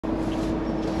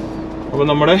അപ്പോൾ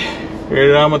നമ്മുടെ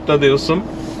 7ാമത്തെ ദിവസം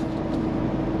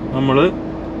നമ്മൾ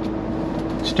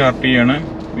സ്റ്റാർട്ട് ചെയ്യാണ്.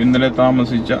 ഇന്നലെ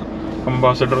താമസിച്ച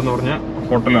അംബാസഡർ എന്ന് പറഞ്ഞ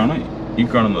ഹോട്ടലാണ് ഈ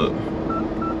കാണുന്നത്.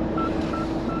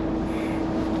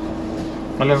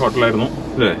 നല്ല ഹോട്ടലായിരുന്നു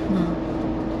അല്ലേ?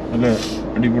 നല്ല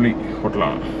അടിപൊളി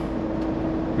ഹോട്ടലാണ്.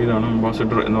 ഇതാണ്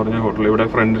അംബാസഡർ എന്ന് പറഞ്ഞ ഹോട്ടൽ. ഇവിടെ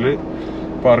ഫ്രണ്ടിൽ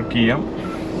പാർക്ക് ചെയ്യാം.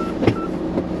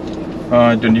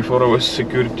 24 hours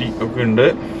സെക്യൂരിറ്റി ഒക്കെ ഉണ്ട്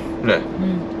അല്ലേ?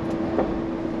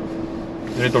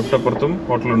 ഇതിന് തൊട്ടപ്പുറത്തും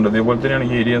ഹോട്ടലുണ്ട്. അതേപോലെ തന്നെയാണ്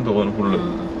ഈ ഏരിയ തോന്നുന്നു ഫുള്ള്.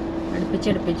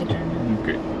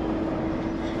 ഓക്കെ,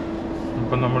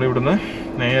 അപ്പം നമ്മളിവിടുന്ന്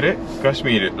നേരെ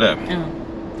കാശ്മീർ അല്ലേ?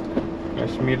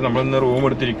 കാശ്മീർ നമ്മളിന്ന് റൂം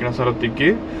എടുത്തിരിക്കുന്ന സ്ഥലത്തേക്ക്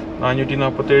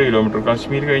 447 കിലോമീറ്റർ.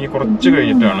 കാശ്മീർ കഴിഞ്ഞ് കുറച്ച്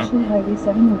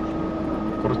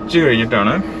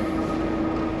കഴിഞ്ഞിട്ടാണ്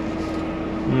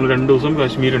നമ്മൾ 2 ദിവസം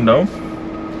കാശ്മീർ ഉണ്ടാവും.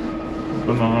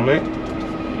 അപ്പം നാളെ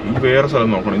വേറെ സ്ഥലം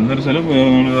നോക്കണം. ഇന്നൊരു സ്ഥലം,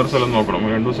 വേറെ സ്ഥലം നോക്കണം.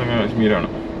 2 ദിവസം കാശ്മീരാണ്.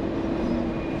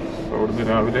 അവിടുന്ന്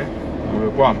രാവിലെ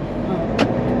പോവാം.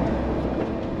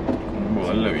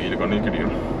 നല്ല വെയിൽ കണ്ണിൽ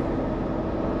കിട്ടിയാണ്.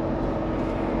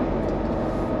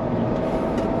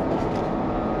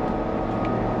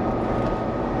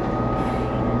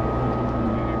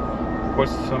 ഇപ്പോൾ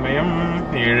സമയം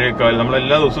 7:15.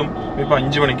 നമ്മളെല്ലാ ദിവസവും ഇപ്പം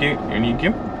 5 മണിക്ക്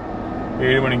എണീക്കും,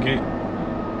 7 മണിക്ക്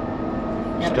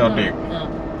സ്റ്റാർട്ട് ചെയ്യും.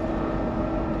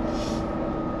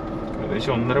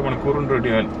 ഏകദേശം 1.5 മണിക്കൂർ കൊണ്ട്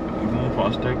റെഡിയാൻ. ഇതൊന്ന്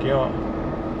ഫാസ്റ്റ് ആക്കിയാൽ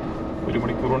 1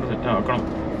 മണിക്കൂർ കൊണ്ട് സെറ്റ് ആക്കണം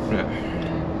അല്ലേ?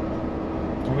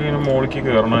 നമുക്കിങ്ങനെ മോളിക്ക്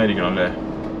കയറണമായിരിക്കണം അല്ലേ?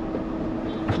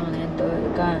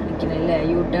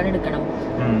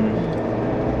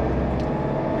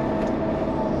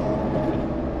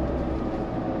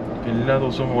 എല്ലാ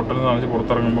ദിവസവും ഹോട്ടലിൽ നിന്ന് ആവശ്യം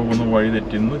പുറത്തിറങ്ങുമ്പോൾ ഒന്ന് വഴി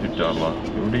തെറ്റിന്ന് ചുറ്റാറുള്ള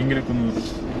എവിടെയെങ്കിലൊക്കെ ഒന്ന്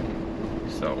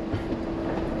മിസ്സാവും.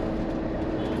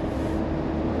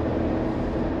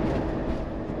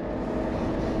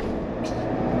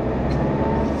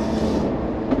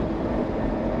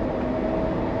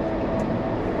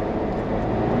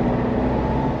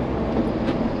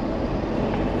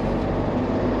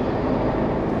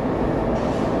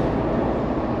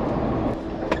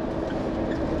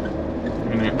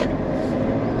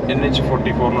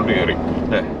 NH44 കയറി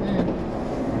അല്ലേ?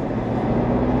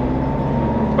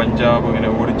 പഞ്ചാബ് ഇങ്ങനെ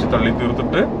ഓടിച്ച് തള്ളി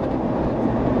തീർത്തിട്ട്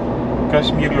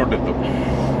കാശ്മീരിലോട്ട് എത്തും.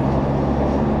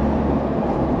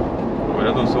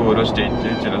 ഓരോ ദിവസവും ഓരോ സ്റ്റേറ്റ്,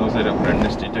 ചില ദിവസം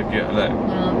 2 സ്റ്റേറ്റ് ഒക്കെ അല്ലേ?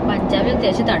 പഞ്ചാബിൽ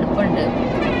അത്യാവശ്യം തണുപ്പുണ്ട്.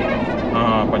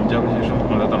 പഞ്ചാബിന് ശേഷം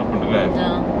നല്ല തണുപ്പുണ്ട് അല്ലേ?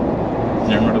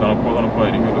 ഞങ്ങളുടെ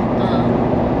തണുപ്പായിരിക്കും.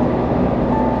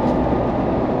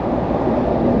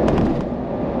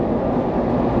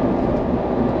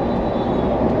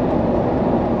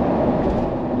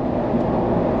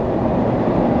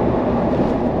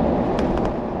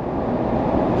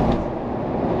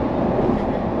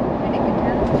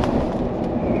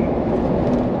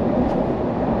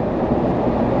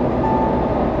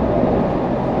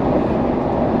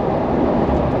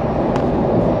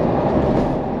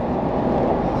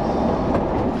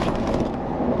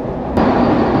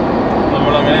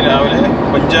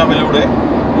 പഞ്ചാബിലൂടെ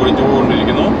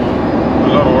ഓടിച്ചുകൊണ്ടിരിക്കുന്നു.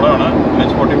 നല്ല റോഡാണ്.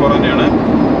 NH44 തന്നെയാണ്.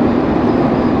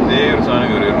 ഇതേ ഒരു സാധനം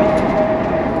കയറി വരുന്നു.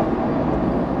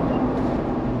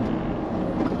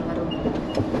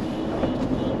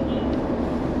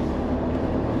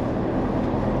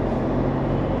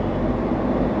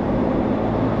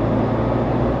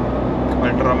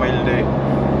 അൾട്രാമൈൽ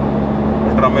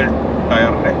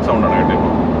ടയറിന്റെ സൗണ്ടാണ് കേട്ടത്.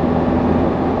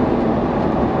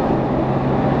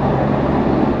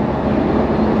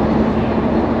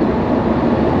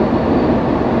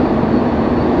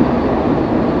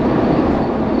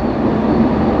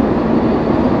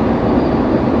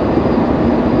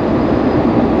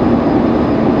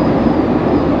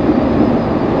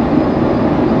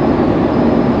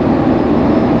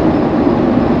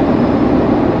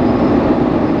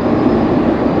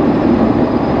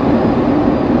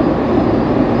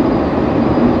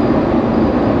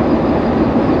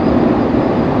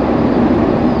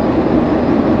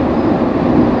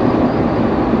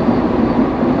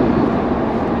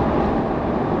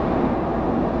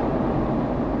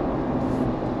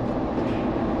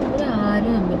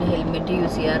 ഹെൽമെറ്റ്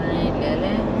യൂസ് ചെയ്യാറില്ല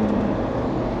അല്ലേ?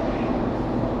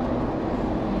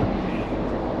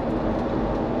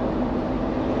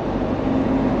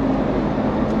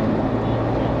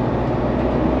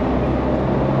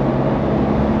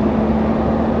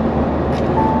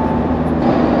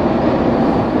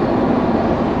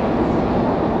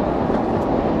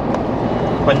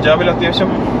 പഞ്ചാബിൽ അത്യാവശ്യം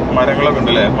മരങ്ങളൊക്കെ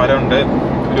ഉണ്ട് അല്ലേ? മരമുണ്ട്.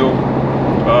 ഒരു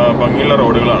ഭംഗിയുള്ള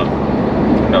റോഡുകളാണ്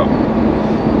ഉണ്ടാവും.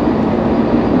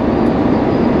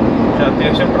 പക്ഷെ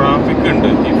അത്യാവശ്യം ട്രാഫിക് ഉണ്ട്.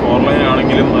 ഈ 4 ലൈൻ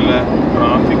ആണെങ്കിലും നല്ല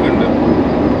ട്രാഫിക് ഉണ്ട്.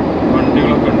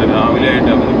 വണ്ടികളൊക്കെ ഉണ്ട്. രാവിലെ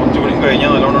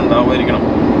ഉണ്ടാവുമായിരിക്കണം.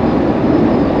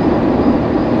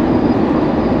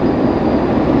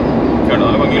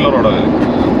 നല്ല ഭംഗിയുള്ള റോഡല്ലേ.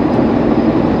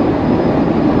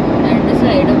 രണ്ട്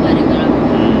സൈഡും മരങ്ങളാണ്.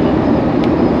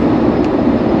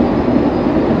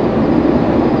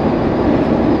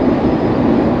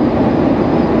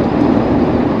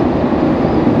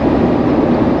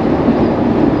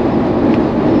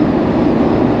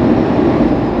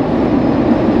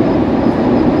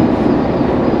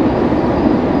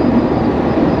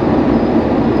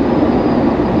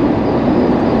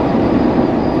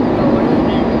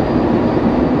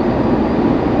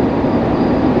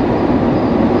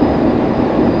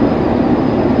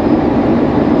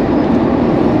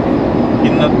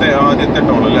 ആദ്യത്തെ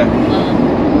ടോൾ അല്ലേ?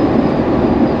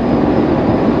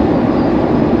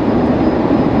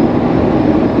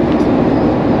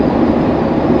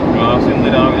 ക്ലാസ് ഇന്ന്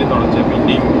രാവിലെ തുടച്ച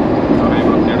പിന്നെയും കുറേ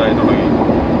വൃത്തിയേടായി തുടങ്ങി.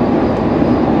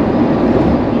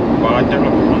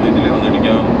 പാറ്റകളൊക്കെ വന്ന് ഇതിൽ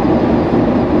വന്നിരിക്കാം.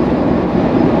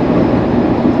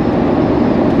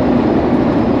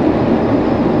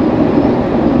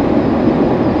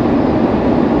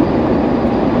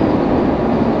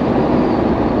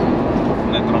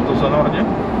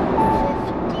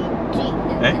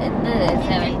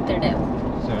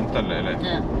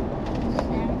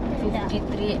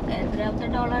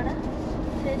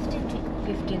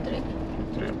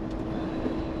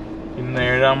 ഇന്ന്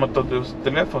 7ാമത്തെ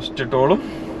ദിവസത്തിലെ ഫസ്റ്റ് ടോളും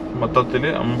മൊത്തത്തില്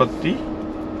 53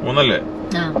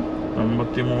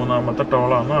 53ാമത്തെ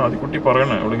ടോളാണ് ആദ്യക്കുട്ടി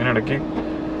പറയണേ. അവിടെ ഇങ്ങനെ ഇടയ്ക്ക്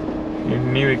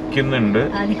എണ്ണി വെക്കുന്നുണ്ട്.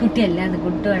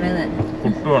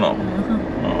 കുട്ടുവാണോ?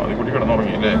 ആദ്യക്കുട്ടി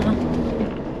കിടന്നുറങ്ങിയില്ലേ?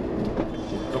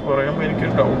 കുട്ടു പറയുമ്പോ എനിക്ക്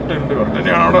ഡൗട്ട് ഉണ്ട്. കറക്റ്റ്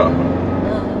തന്നെയാണോടാ?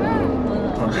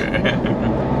 ഓക്കെ.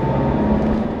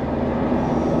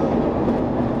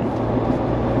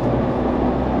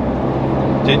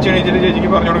 ചേച്ചി എണീച്ചിട്ട് ചേച്ചിക്ക്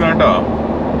പറഞ്ഞു കൊടുക്കണം കേട്ടോ.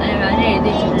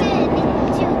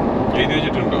 എഴുതി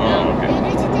വെച്ചിട്ടുണ്ടോ? ആ ഓക്കെ.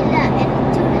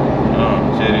 ആ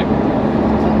ശരി.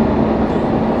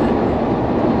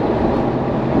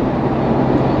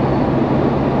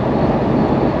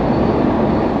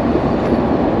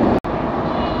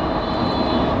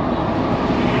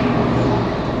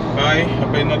 ഹായ്.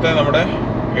 അപ്പൊ ഇന്നത്തെ നമ്മുടെ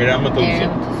 7ാമത്തെ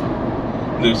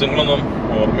ദിവസങ്ങളൊന്നും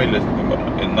ഓർമ്മയില്ല. സത്യം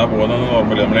പറഞ്ഞു എന്നാ പോകുന്നതെന്ന്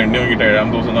ഓർമ്മയില്ല. നമ്മൾ എണ്ണി നോക്കിയിട്ട്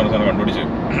 7ാമത്തെ ദിവസം എന്നാണ് സാധനം കണ്ടുപിടിച്ചത്.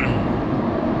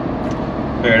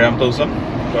 7ാമത്തെ ദിവസം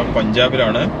ഇപ്പം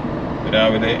പഞ്ചാബിലാണ്.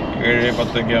 രാവിലെ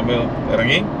 7:10 ആകുമ്പോൾ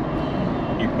ഇറങ്ങി.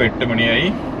 ഇപ്പം 8 മണിയായി.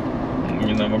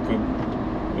 ഇനി നമുക്ക്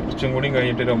കുറച്ചും കൂടി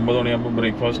കഴിഞ്ഞിട്ട് ഒരു 9 മണിയാകുമ്പോൾ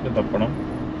ബ്രേക്ക്ഫാസ്റ്റിന് തപ്പണം.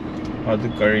 അത്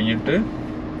കഴിഞ്ഞിട്ട്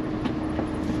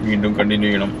വീണ്ടും കണ്ടിന്യൂ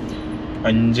ചെയ്യണം.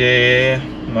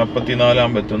 5:44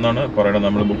 ആകുമ്പോൾ എത്തും എന്നാണ് പറയണത്.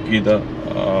 നമ്മൾ ബുക്ക് ചെയ്ത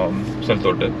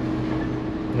സ്ഥലത്തോട്ട്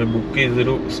ബുക്ക്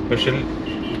ചെയ്തൊരു സ്പെഷ്യൽ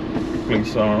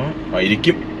പ്ലേസ്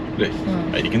ആയിരിക്കും അല്ലേ?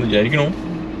 ആയിരിക്കും എന്ന് വിചാരിക്കണോ?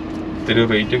 ഇത്തിരി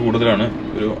റേറ്റ് കൂടുതലാണ്.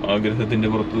 ഒരു ആഗ്രഹത്തിൻ്റെ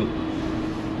പുറത്ത്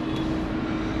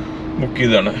ബുക്ക്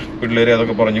ചെയ്തതാണ്. പിള്ളേരെ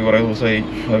അതൊക്കെ പറഞ്ഞ് കുറേ ദിവസമായി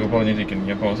അതൊക്കെ പറഞ്ഞിരിക്കുന്നു.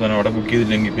 അപ്പോൾ അവസാനം അവിടെ ബുക്ക്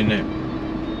ചെയ്തില്ലെങ്കിൽ പിന്നെ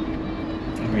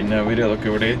അവർ അതൊക്കെ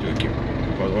എവിടെ ചോദിക്കും.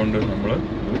 അപ്പോൾ അതുകൊണ്ട് നമ്മൾ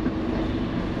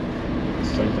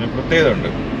സ്ഥലത്തിന് പ്രത്യേകത ഉണ്ട്.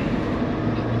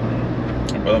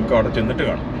 അപ്പോൾ നമുക്ക് അവിടെ ചെന്നിട്ട്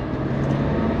കാണാം.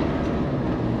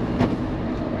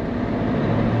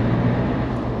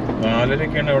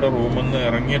 നാലരയ്ക്കാണ് അവിടെ റൂമിൽ നിന്ന്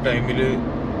ഇറങ്ങിയ ടൈമിൽ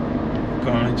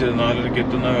കാണിച്ചത്. 4:30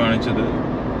 എത്തുന്ന കാണിച്ചത്.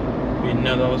 പിന്നെ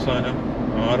അത് അവസാനം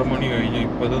 6 മണി കഴിഞ്ഞ്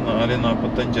ഇപ്പം അത്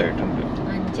 4:45 ആയിട്ടുണ്ട്.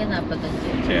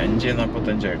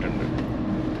 5:45 ആയിട്ടുണ്ട്.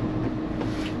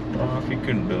 ട്രാഫിക്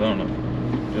ഉണ്ട്. അതാണ്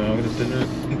രാവിലെ തന്നെ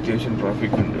അത്യാവശ്യം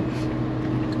ട്രാഫിക് ഉണ്ട്.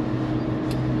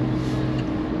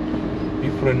 ഈ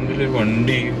ഫ്രണ്ടിൽ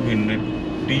വണ്ടി ഉണ്ട്.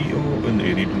 TO എന്ന്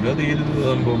എഴുതിയിട്ടുണ്ട്. അത് ഏത്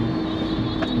സംഭവം?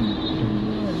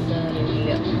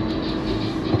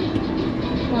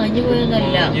 മാഞ്ഞു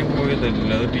പോയതല്ല.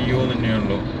 അത് TO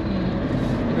തന്നെയാണല്ലോ.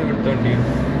 എടുത്ത വണ്ടിയാണ്.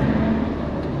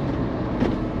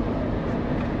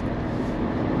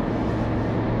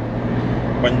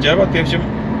 പഞ്ചാബ് അത്യാവശ്യം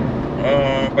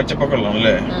പച്ചപ്പൊക്കെ ഉള്ളതാണ്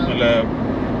അല്ലേ? നല്ല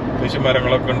അത്യാവശ്യം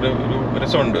മരങ്ങളൊക്കെ ഉണ്ട്. ഒരു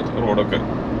രസമുണ്ട് റോഡൊക്കെ.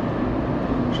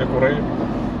 പക്ഷെ കുറെ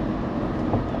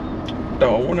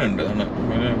ടൗൺ ഉണ്ട്.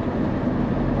 അങ്ങനെ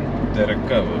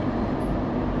തിരക്കാവ്.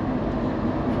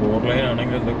 4 ലൈൻ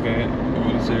ആണെങ്കിൽ ഇതൊക്കെ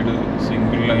ഒരു സൈഡ്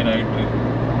സിംഗിൾ ലൈനായിട്ട്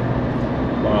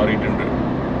മാറിയിട്ടുണ്ട്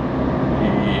ഈ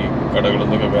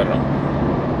കടകളെന്നൊക്കെ കാരണം.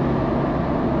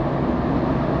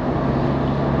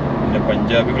 പിന്നെ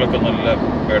പഞ്ചാബികളൊക്കെ നല്ല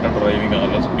ബേട്ട ഡ്രൈവിംഗ്,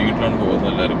 നല്ല സ്പീഡിലാണ് പോകുന്നത്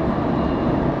എല്ലാവരും.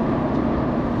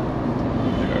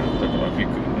 അടുത്ത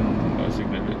ട്രാഫിക്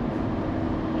സിഗ്നല്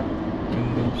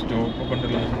എന്തോ സ്റ്റോപ്പൊക്കെ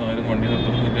ഉണ്ടല്ലോ. ആരും വണ്ടി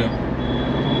നിർത്തുന്നില്ല.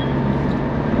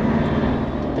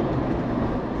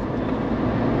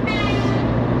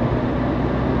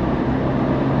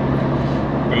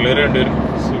 പിള്ളേർ രണ്ടുപേരും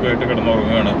സുഖമായിട്ട്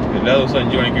കിടന്നുറങ്ങുകയാണ്. എല്ലാ ദിവസവും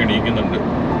 5 മണിക്ക് എണീക്കുന്നുണ്ട്.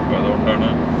 അപ്പോൾ അതുകൊണ്ടാണ്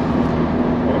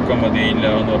ഉറക്കം മതിയില്ല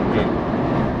എന്ന് പറഞ്ഞിട്ട്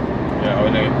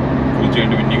രാവിലെ കുളിച്ച്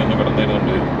കഴിഞ്ഞിട്ട് പിന്നെയും ഒന്ന്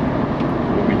കിടന്നിരുന്നുണ്ട്.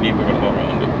 അപ്പോൾ പിന്നെയും ഇപ്പോൾ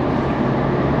കിടന്നുറങ്ങുന്നുണ്ട്.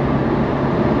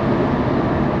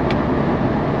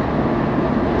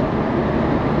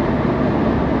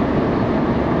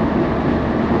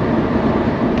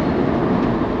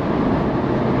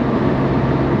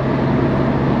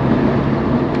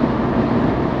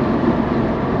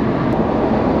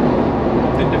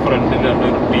 ഫ്രണ്ടിലാണ്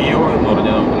ഒരു ടിയോ എന്ന്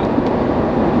പറഞ്ഞാൽ നമ്മൾ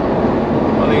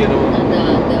അത് ഏതോ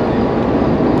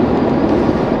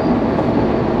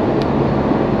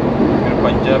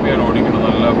പഞ്ചാബിയാണ് ഓടിക്കുന്നത്.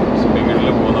 നല്ല സ്പീഡിൽ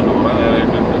പോകുന്നുണ്ട്. കുറേ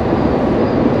നേരമായിട്ടുണ്ട്.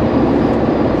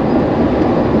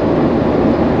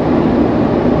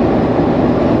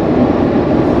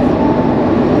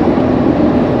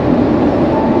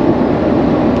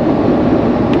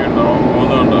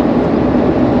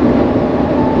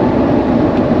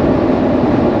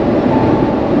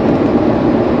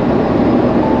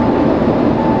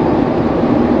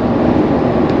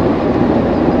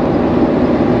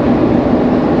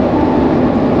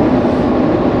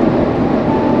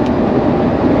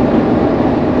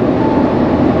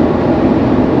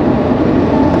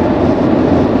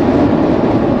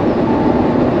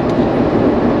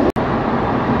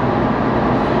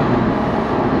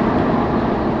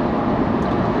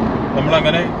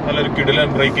 നമ്മളങ്ങനെ നല്ലൊരു കിടിലൻ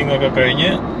ബ്രേക്കിംഗ് ഒക്കെ കഴിഞ്ഞ്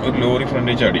ഒരു ലോറി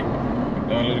ഫ്രണ്ടിൽ ചാടി.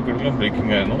 നല്ലൊരു കിടിലൻ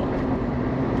ബ്രേക്കിംഗ് ആയിരുന്നു.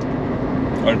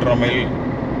 അൾട്രാമൈൽ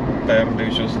ടയറിന്റെ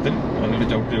വിശ്വാസത്തിൽ വന്നിട്ട്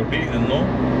ചവിട്ടി നിന്നു.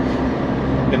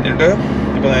 എന്നിട്ട്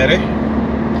ഇപ്പൊ നേരെ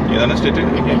ഏതാണ് സ്റ്റേറ്റ്?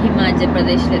 ഹിമാചൽ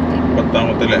പ്രദേശിലെത്തി.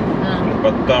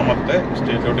 10ാമത്തെ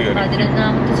സ്റ്റേറ്റിലോട്ട് കയറി.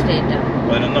 11ാമത്തെ സ്റ്റേറ്റ്.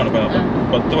 11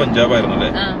 10 പഞ്ചാബായിരുന്നു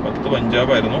അല്ലേ? 10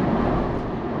 പഞ്ചാബായിരുന്നു,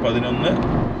 11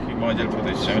 ഹിമാചൽ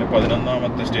പ്രദേശ്. അങ്ങനെ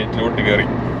 11ാമത്തെ സ്റ്റേറ്റിലോട്ട് കയറി.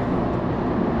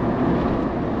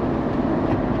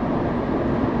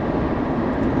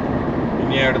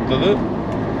 ഇനി അടുത്തത്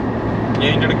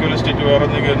ഇതിന്റെ ഇടയ്ക്ക് വല്ല സ്റ്റേറ്റ് വേറെ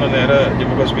കയറുന്ന നേരെ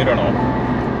ജമ്മു കാശ്മീരാണോ?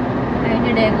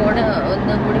 അതിനിടെ കൂടെ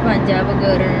ഒന്നും കൂടി പഞ്ചാബ്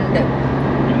കയറുന്നുണ്ട്.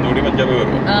 ഇന്നുകൂടി പഞ്ചാബ്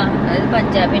കയറും. അത്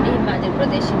പഞ്ചാബിന്റെ ഹിമാചൽ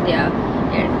പ്രദേശിന്റെ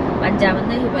പഞ്ചാബിൽ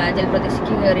നിന്ന് ഹിമാചൽ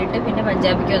പ്രദേശിക്ക് കയറിയിട്ട് പിന്നെ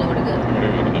പഞ്ചാബിക്ക് ഒന്നും കൂടി കയറും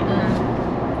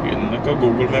എന്നൊക്കെ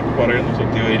ഗൂഗിൾ മാപ്പ് പറയുന്നു.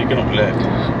 സത്യമായിരിക്കണം അല്ലേ?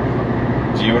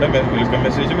 ജിയോടെ വെൽക്കം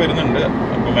മെസ്സേജ് വരുന്നുണ്ട്.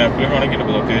 അപ്പൊ മാപ്പിൽ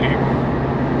കാണിക്കുന്നുണ്ട്. സത്യമായിരിക്കും.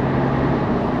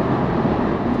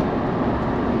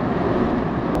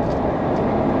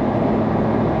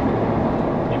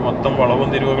 മൊത്തം വളവും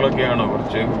തിരിവുകളൊക്കെയാണ്.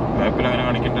 കുറച്ച് മാപ്പിൽ അങ്ങനെ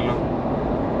കാണിക്കണ്ടല്ലോ.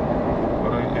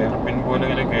 കുറെ എയർപിൻ പോലെ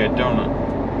ഇങ്ങനെ കയറ്റാണ്.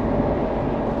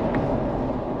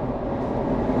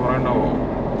 കുറെ ഉണ്ടാവോ?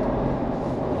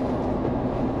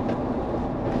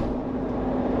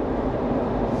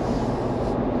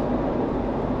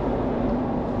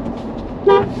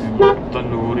 മൊത്തം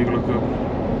ലോറികളൊക്കെ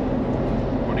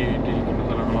പൊടിയേറ്റിരിക്കുന്ന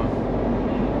സ്ഥലങ്ങളാണ്.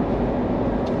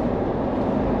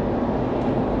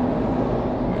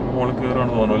 മോളിൽ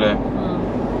കയറാണ് തോന്നുന്നു അല്ലേ?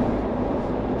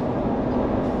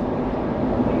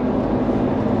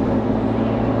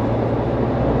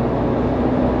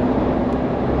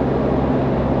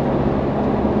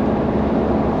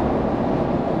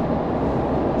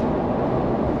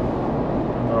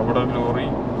 അവിടെ ലോറി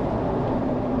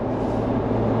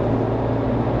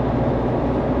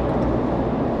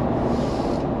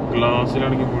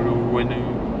ഗ്ലാസ്സിലാണെങ്കിൽ മുഴുവന്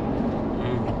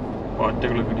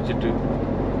പാറ്റകളൊക്കെ ഇടിച്ചിട്ട്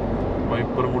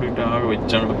വൈപ്പറും കൂടിയിട്ട് ആകെ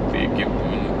വെച്ചങ്ങോട്ട് തേക്കും.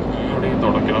 അവിടെ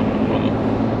തുടക്കണം. തോന്നുന്നു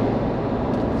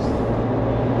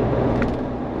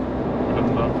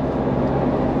എന്താ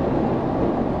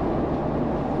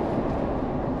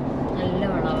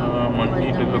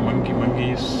മങ്കീണ്ടല്ലോ.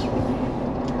 മങ്കീസ്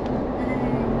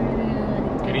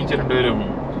എണീച്ച രണ്ടുപേരും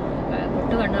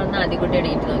കണ്ടുവന്ന ആദ്യം കൂട്ടി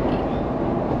എണീറ്റ് നോക്കി.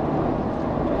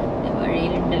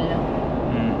 വഴിയിലുണ്ടല്ലോ.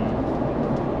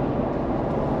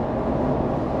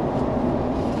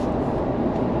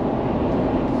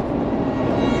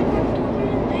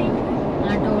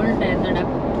 ടോളുണ്ടായിരുന്നടാ.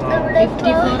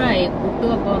 54 ആയി. കുട്ടു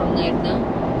അപ്പൊ ഉറങ്ങായിരുന്നു.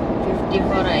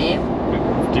 54 ആയി.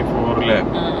 54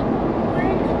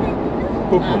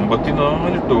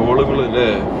 54 ടോളുകൾ അല്ലേ?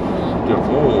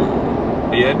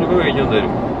 5000 രൂപ കഴിഞ്ഞു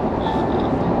തരും.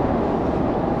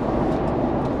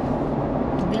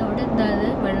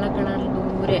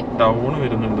 ടൗണ്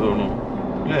വരുന്നുണ്ട് തോന്നുന്നു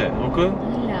അല്ലേ? നോക്ക്.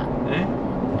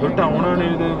 ഒരു ടൗണാണ്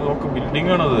ഇത്. നോക്ക്,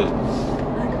 ബിൽഡിംഗ് ആണത്.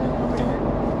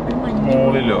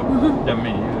 മോളിലോ?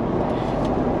 ജമ്മി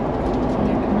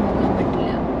നോക്കാൻ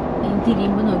പറ്റില്ല.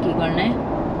 തിരിയുമ്പോ നോക്കിക്കോണേ.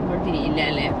 ഇവിടെ തിരിയില്ല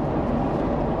അല്ലേ?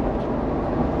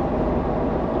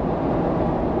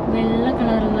 വെള്ള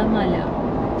കളറുള്ള മല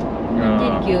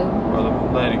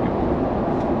അതെന്തായിരിക്കും?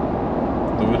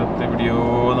 ദൂരത്ത് എവിടെയോ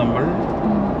നമ്മൾ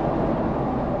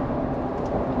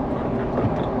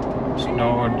കണ്ടിട്ടുണ്ട്. സ്നോ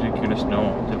അടിക്കുന്ന സ്നോ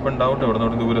ചിലപ്പോ ഉണ്ടാവട്ടെ അവിടെ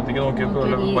നിന്ന് ദൂരത്തേക്ക് നോക്കിയപ്പോ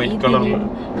വൈറ്റ് കളറിൽ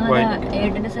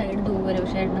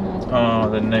ആ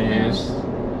അതന്നെ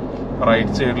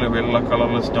റൈറ്റ് സൈഡില് വെള്ള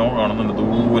കളറിൽ സ്നോ കാണുന്നുണ്ട്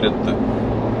ദൂരത്ത്.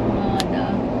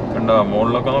 കണ്ടോ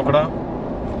മുകളിലൊക്കെ നോക്കടാ,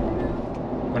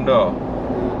 കണ്ടോ?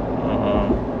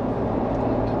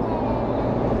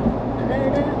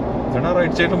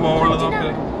 റൈറ്റ് സൈഡ് മുകളിൽ നോക്ക്.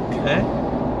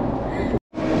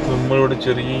 നമ്മളിവിടെ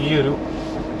ചെറിയൊരു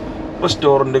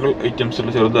റെസ്റ്റോറൻറ്റുകൾ ഐറ്റംസ്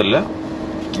ഉള്ള, ചെറുതല്ല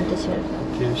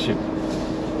അത്യാവശ്യം.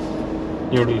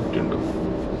 ഇവിടെ ലിഫ്റ്റ് ഉണ്ട്.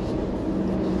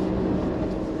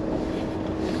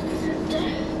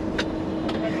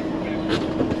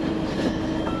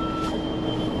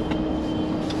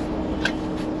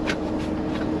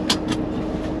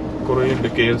 കുറേ ഉണ്ട്.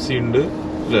 KFC ഉണ്ട്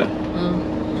അല്ലേ,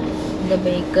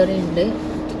 ബേക്കറി ഉണ്ട്.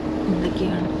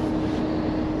 എന്തൊക്കെയാണ്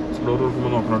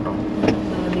നോക്കണം കേട്ടോ.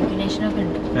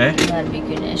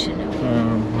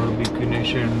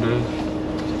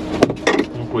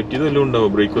 പറ്റിയതെല്ലാം ഉണ്ടാവോ?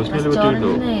 ബ്രേക്ക്ഫാസ്റ്റിന് പറ്റിയിട്ടുണ്ടോ?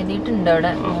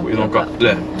 പോയി നോക്കാം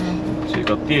അല്ലേ.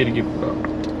 കത്തിയായിരിക്കും.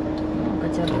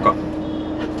 നോക്കാം.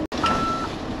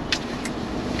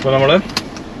 അപ്പൊ നമ്മള്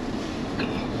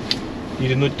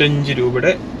 205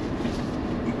 രൂപയുടെ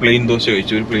പ്ലെയിൻ ദോശ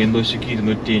കഴിച്ചു. ഒരു പ്ലെയിൻ ദോശക്ക്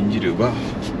 205 രൂപ.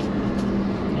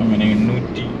 അങ്ങനെ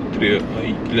 803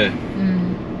 ആയി അല്ലേ.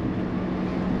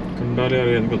 കണ്ടാലേ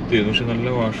അറിയാം കത്തിയായിരുന്നു. പക്ഷെ നല്ല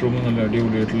വാഷ്റൂം, നല്ല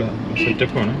അടിപൊളിയായിട്ടുള്ള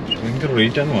സെറ്റപ്പാണ്. ഭയങ്കര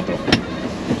റേറ്റാന്ന് മാത്രം.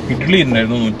 ഇഡ്ഡലി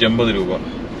ഉണ്ടായിരുന്നു 150 രൂപ,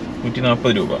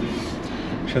 140 രൂപ.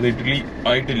 പക്ഷെ അത് ഇഡ്ഡലി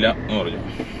ആയിട്ടില്ല എന്ന് പറഞ്ഞു.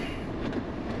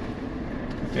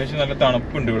 അത്യാവശ്യം നല്ല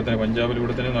തണുപ്പുണ്ട് ഇവിടെ തന്നെ. പഞ്ചാബിൽ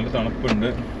ഇവിടെ തന്നെ നല്ല തണുപ്പുണ്ട്.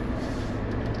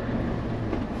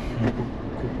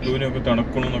 കുട്ടൂനൊക്കെ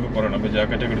തണുക്കണമെന്നൊക്കെ പറയണം. അപ്പൊ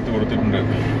ജാക്കറ്റൊക്കെ എടുത്ത് കൊടുത്തിട്ടുണ്ട്.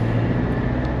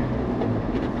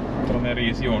 അത്ര നേരം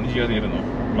AC ഓൺ ചെയ്യാതെയിരുന്നു.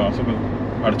 ഗ്ലാസ്സൊക്കെ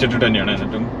അടച്ചിട്ടിട്ട് തന്നെയാണ്.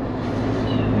 എന്നിട്ടും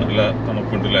നല്ല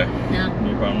തണുപ്പുണ്ട് അല്ലേ.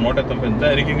 ഇനിയിപ്പൊ അങ്ങോട്ട് എത്തുമ്പോ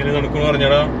എന്തായിരിക്കും ഇങ്ങനെ തണുക്കുന്നു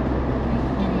പറഞ്ഞടാ.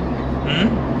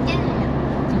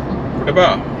 കുട്ടിപ്പാ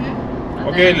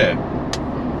ഓക്കെ അല്ലേ?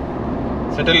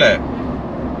 സെറ്റല്ലേ?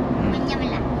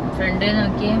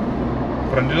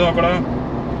 ഫ്രണ്ടിൽ നോക്കടാ,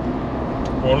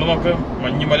 ഫോണിൽ നോക്ക്.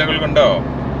 മഞ്ഞുമലകൾ കണ്ടോ?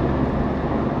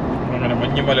 അങ്ങനെ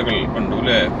മഞ്ഞുമലകൾ കണ്ടു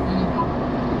അല്ലേ.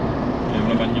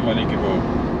 നമ്മള് മഞ്ഞുമലയ്ക്ക് പോകും.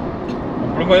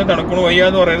 അപ്പോഴും പോയാൽ തണുക്കണു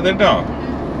വയ്യാന്ന് പറയരുത് കേട്ടോ.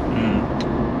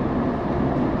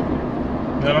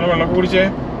 നല്ലോണം വെള്ളമൊക്കെ കുടിച്ചേ.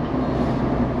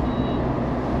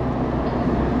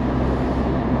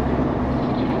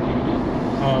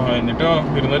 എന്നിട്ടോ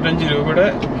 205 രൂപയുടെ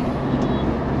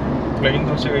പ്ലെയിൻ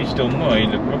ദോശ കഴിച്ചിട്ട് ഒന്നും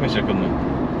ആയില്ല. ഇപ്പോഴും വിശക്കുന്നു.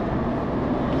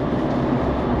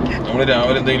 നമ്മള്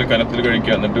രാവിലെ എന്തെങ്കിലും കനത്തിൽ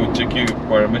കഴിക്കാം, എന്നിട്ട് ഉച്ചയ്ക്ക്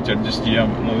പഴം വെച്ച് അഡ്ജസ്റ്റ് ചെയ്യാം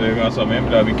എന്ന് വേഗം ആ സമയം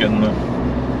ലാഭിക്കാന്ന്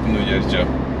വിചാരിച്ച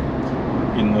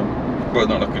ഇന്ന് ഇപ്പൊ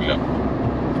നടക്കില്ല.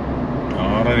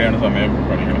 6:30 സമയം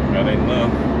കാണിക്കണം. കാരണം ഇന്ന്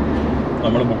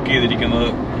നമ്മൾ ബുക്ക് ചെയ്തിരിക്കുന്നത്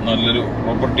നല്ലൊരു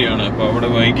പ്രോപ്പർട്ടിയാണ്. അപ്പോൾ അവിടെ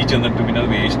വൈകി ചെന്നിട്ട് പിന്നെ അത്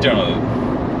വേസ്റ്റാണത്.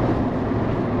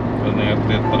 അത്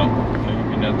നേരത്തെ എത്തണം.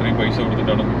 പിന്നെ അത്രയും പൈസ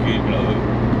കൊടുത്തിട്ടാണ് ബുക്ക് ചെയ്തിരിക്കുന്നത്.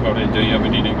 അവിടെ എൻജോയ് ചെയ്യാൻ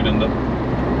പറ്റിയില്ലെങ്കിൽ പിന്നെന്താ.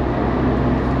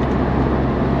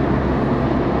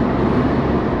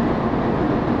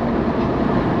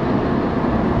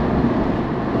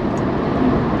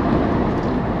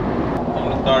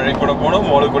 നമ്മൾ താഴെ കൂടെ പോകണോ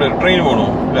മോളിൽ കൂടെ ട്രെയിൻ പോകണോ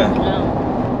അല്ലേ?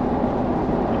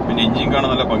 പിന്നെ എഞ്ചിൻ കാണാൻ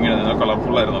നല്ല ഭംഗിയാണ്, നല്ല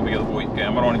കളർഫുൾ ആയിരുന്നു. അപ്പോൾ അത് പോയി,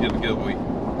 ക്യാമറ ഓൺ ചെയ്തൊക്കെ അത് പോയി.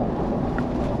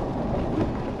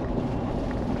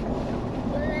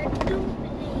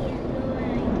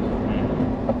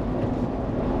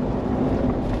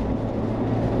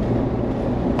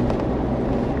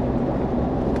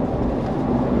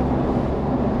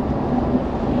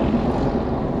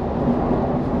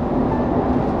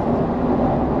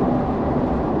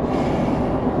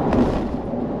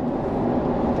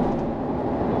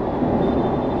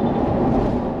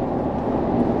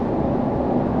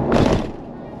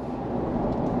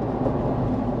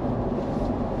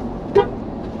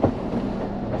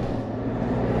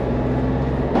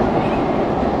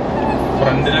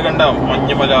 ഫ്രണ്ടില് കണ്ട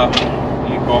മഞ്ഞുമല,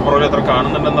 ഈ കോപ്പറോയിൽ എത്ര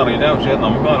കാണുന്നുണ്ടെന്ന് അറിയില്ല, പക്ഷെ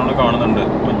നമുക്ക് നല്ലോണം കാണുന്നുണ്ട്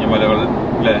മഞ്ഞുമലകൾ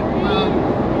അല്ലേ.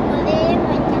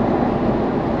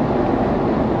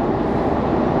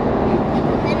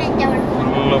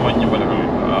 നല്ല മഞ്ഞുമലകൾ.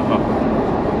 ആഹാ,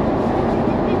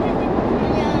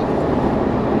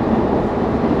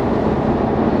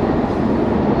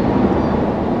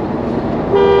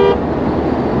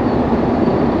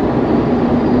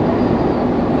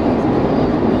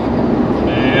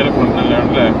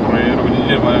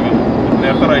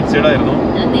 നേരത്തെ റൈറ്റ് സൈഡ് ആയിരുന്നു.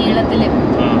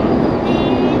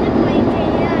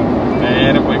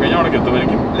 നേരെ പോയി കഴിഞ്ഞാൽ അവിടെ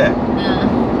എത്തുമായിരിക്കും അല്ലേ.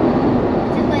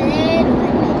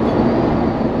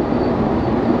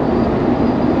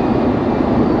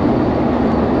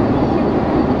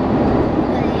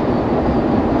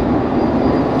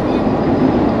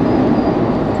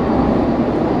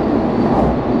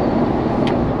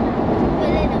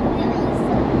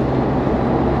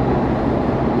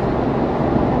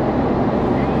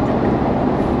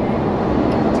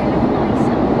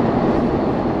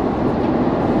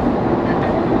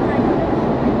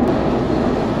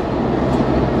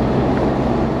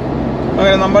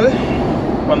 അങ്ങനെ നമ്മൾ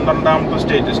 12ാമത്തെ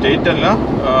സ്റ്റേറ്റ് അല്ല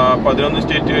 11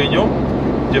 സ്റ്റേറ്റ് കഴിഞ്ഞു.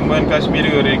 ജമ്മു ആൻഡ് കാശ്മീർ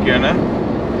കയറിയിരിക്കുകയാണ്.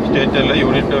 സ്റ്റേറ്റ് അല്ല,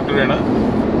 യൂണിയൻ ടെറിട്ടറിയാണ്.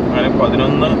 അങ്ങനെ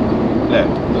 11 അല്ലേ,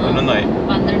 11ആയി.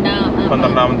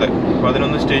 12ാമത്തെ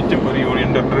 11 സ്റ്റേറ്റും ഒരു യൂണിയൻ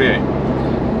ടെറിട്ടറി ആയി.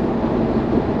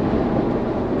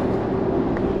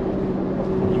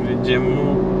 ജമ്മു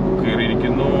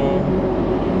കയറിയിരിക്കുന്നു.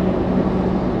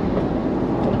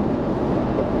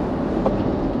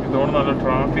 ഇതോടെ നല്ല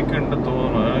ട്രാഫിക് ഉണ്ട്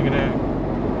തോന്നുന്നു. അതിങ്ങനെ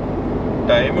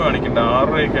ടൈം കാണിക്കണ്ട,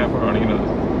 6:30 ആയപ്പോൾ കാണിക്കുന്നത്.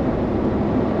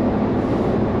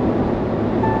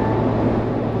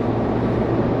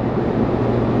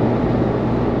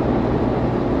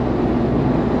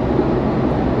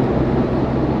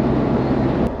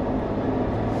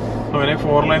 അങ്ങനെ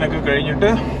 4 ലൈനൊക്കെ കഴിഞ്ഞിട്ട്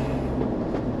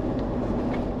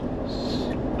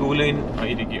 2 ലൈൻ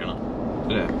ആയിരിക്കുകയാണ്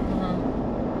അല്ലേ?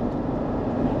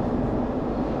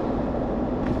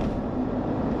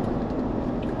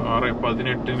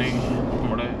 6:18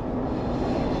 നമ്മുടെ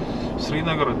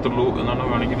ശ്രീനഗർ എത്തുള്ളൂ എന്നാണ്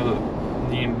കാണിക്കുന്നത്.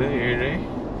 ഇനിയുണ്ട് 7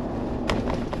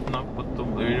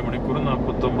 മണിക്കൂർ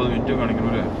 49 മിനിറ്റ്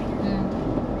കാണിക്കുന്നു അല്ലേ?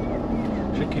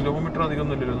 പക്ഷെ കിലോമീറ്റർ അധികം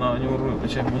ഒന്നുമില്ലല്ലോ.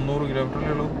 300 കിലോമീറ്ററേ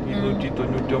ഉള്ളൂ.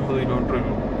 299 കിലോമീറ്ററേ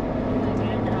ഉള്ളൂ.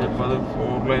 ചിലപ്പോൾ അത്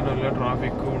 4 ലൈനും അല്ല,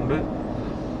 ട്രാഫിക്കും ഉണ്ട്.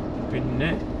 പിന്നെ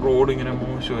റോഡ് ഇങ്ങനെ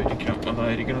മോശമായിരിക്കണം,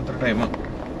 അതായിരിക്കണം അത്ര ടൈം.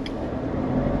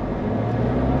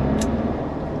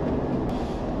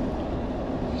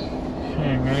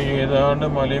 എങ്ങനെ ഏതാണ്ട്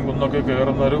മലയും കുന്നൊക്കെ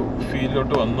കയറുന്ന ഒരു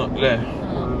ഫീലിലോട്ട് വന്നു അല്ലേ?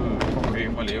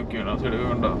 പുഴയും മലയൊക്കെയാണ് ആ സൈഡ്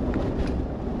കണ്ട.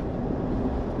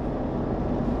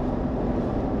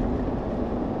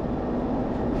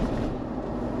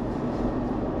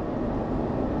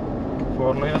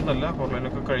 ഫോർ ലൈൻ ഒന്നല്ല, 4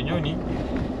 ലൈനൊക്കെ കഴിഞ്ഞു. ഇനി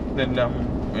ഇതെല്ലാം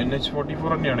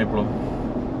NH44 തന്നെയാണ് ഇപ്പോഴും.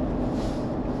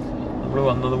 നമ്മൾ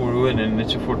വന്നത് മുഴുവൻ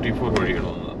NH44 വഴിയാണ്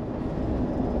വന്നത്.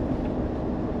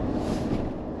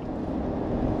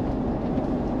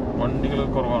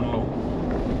 വണ്ടികളൊക്കെ കുറവാണല്ലോ.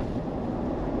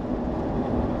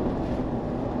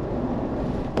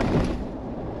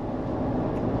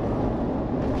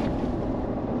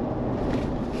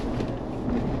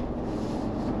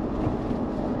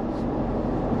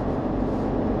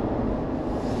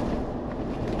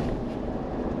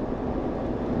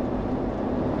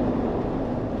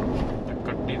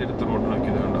 കട്ട് ചെയ്തെടുത്ത്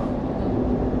റോഡിലാക്കിയത് വേണ്ട.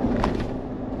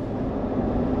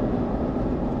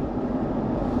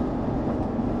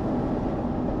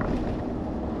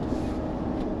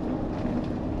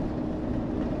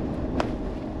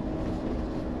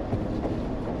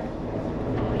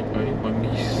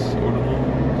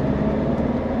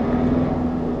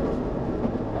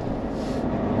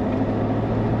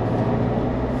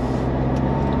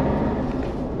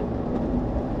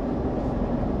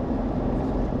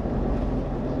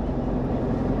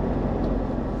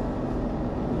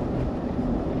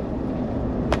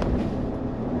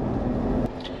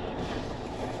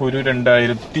 ഒരു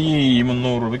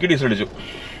 2300 രൂപയ്ക്ക് ഡീസൽ അടിച്ചു.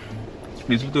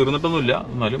 ഡീസൽ തീർന്നിട്ടൊന്നുമില്ല,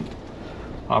 എന്നാലും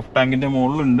ഹാഫ് ടാങ്കിൻ്റെ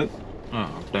മുകളിലുണ്ട്.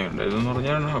 ഹാഫ് ടാങ്ക് ഉണ്ടായതെന്ന്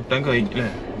പറഞ്ഞാൽ ഹാഫ് ടാങ്ക് ആയി അല്ലേ?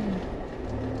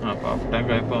 അപ്പോൾ ഹാഫ്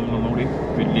ടാങ്ക് ആയപ്പോൾ നമ്മൾ ഒന്നുകൂടി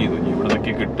ഫില്ല് ചെയ്തു. ഇനി ഇവിടെ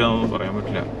നിന്നൊക്കെ കിട്ടുകയെന്നൊന്നും പറയാൻ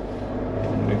പറ്റില്ല.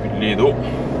 ഫില്ല് ചെയ്തു.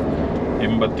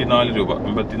 84 രൂപ,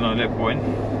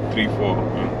 84.34.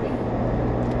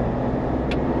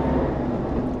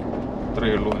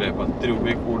 ഇത്രയേ ഉള്ളൂ അല്ലേ? 10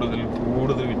 രൂപയിൽ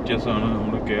കൂടുതൽ വ്യത്യാസമാണ്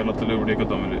നമ്മുടെ കേരളത്തിലെ ഇവിടെയൊക്കെ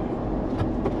തമ്മിൽ.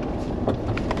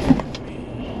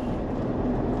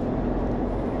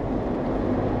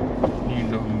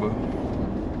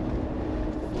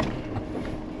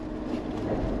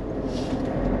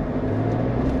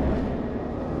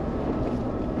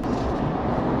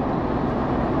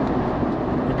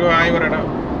 ഹായ് പറയടാ.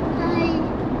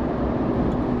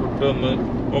 ഫുഡ് ഒന്ന്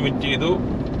വൊമിറ്റ് ചെയ്തു.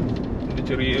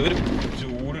 ചെറിയൊരു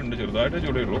ചൂടുണ്ട്, ചെറുതായിട്ട്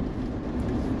ചൂടേ ഉള്ളൂ.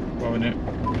 അപ്പോൾ അവന്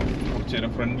കുറച്ച്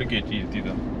നേരം ഫ്രണ്ടിൽ കയറ്റി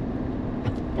ഇരുത്തിയതാ.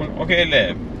 ഓക്കെ അല്ലേ?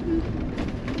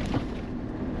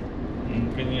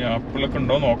 നമുക്ക് ഇനി ആപ്പിളൊക്കെ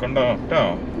ഉണ്ടോ നോക്കണ്ട കേട്ടോ.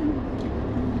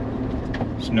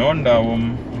 സ്നോ ഉണ്ടാവും,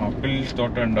 ആപ്പിൾ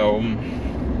തോട്ടം ഉണ്ടാവും.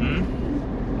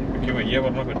 എനിക്ക് വയ്യ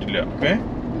പറഞ്ഞാൽ പറ്റില്ല. ഓക്കെ,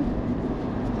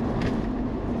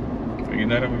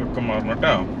 വൈകുന്നേരം ഒക്കെ മാറണം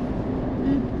കേട്ടോ.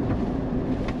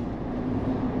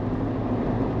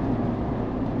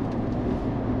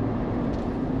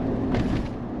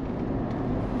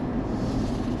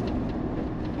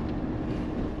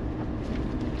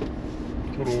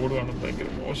 റോഡ് കാണാൻ ഭയങ്കര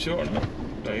മോശമാണ്.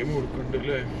 ടൈം കൊടുക്കണ്ട്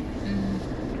അല്ലേ?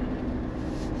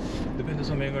 ഇതിപ്പോ എന്താ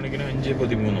സമയം കാണിക്കണ?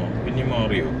 5:13. പിന്നെ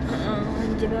മാറിയോ?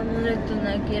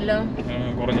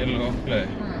 കുറഞ്ഞല്ലോ അല്ലേ?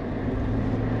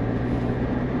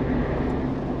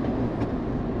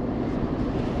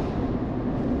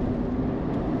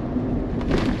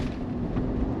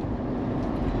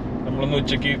 നമ്മളൊന്ന്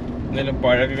ഉച്ചക്ക് എന്തെങ്കിലും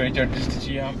പഴമൊക്കെ കഴിച്ച് അഡ്ജസ്റ്റ്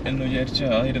ചെയ്യാം എന്ന്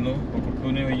വിചാരിച്ചായിരുന്നു. അപ്പോൾ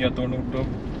കുട്ടുവിന് വയ്യാത്തതുകൊണ്ട് കുട്ടു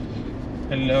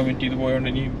എല്ലാം വെറ്റ് ചെയ്ത് പോയതുകൊണ്ട്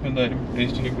ഇനി എന്തായാലും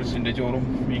ടേസ്റ്റിംഗ് പിടിച്ചിൻ്റെ ചോറും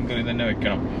മീൻ കറി തന്നെ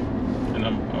വെക്കണം.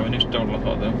 കാരണം അവന് ഇഷ്ടമുള്ള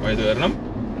സാധനം ആയത് കാരണം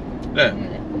അല്ലേ.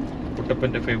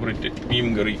 കുട്ടപ്പൻ്റെ ഫേവറേറ്റ് മീൻ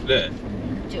കറി അല്ലേ.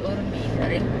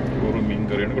 ചോറും മീൻ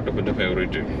കറിയാണ് കുട്ടപ്പൻ്റെ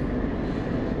ഫേവറേറ്റ്.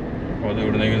 അപ്പോൾ അത്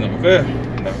എവിടുന്നെങ്കിലും നമുക്ക്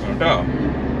ഉണ്ടാക്കാം കേട്ടോ.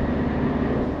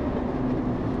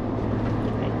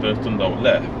 ടേസ്റ്റ് ഉണ്ടാവും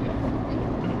അല്ലേ.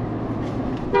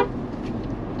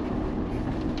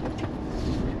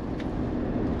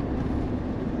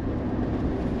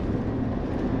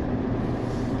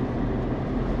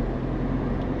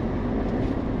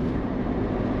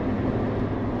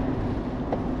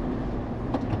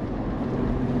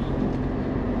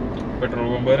 പെട്രോൾ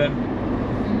പമ്പ് വരാൻ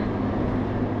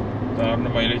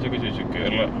താറിൻ്റെ മൈലേജ് ഒക്കെ ചോദിച്ചു.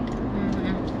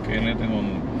 കേരളത്തിൽ നിന്ന്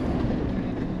വന്നു.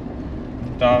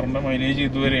 താറിൻ്റെ മൈലേജ്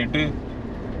ഇതുവരെയായിട്ട്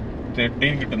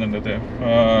 13 കിട്ടുന്നുണ്ട്.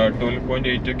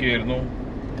 12.8 ഒക്കെ ആയിരുന്നു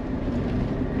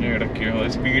ഇടയ്ക്ക്. അത്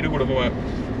സ്പീഡ് കൂടുമ്പോൾ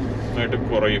ആയിട്ട്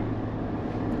കുറയും.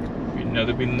 പിന്നെ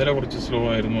അത് ഇന്നലെ കുറച്ച് സ്ലോ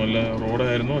ആയിരുന്നു. അല്ല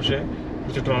റോഡായിരുന്നു, പക്ഷേ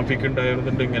കുറച്ച് ട്രാഫിക്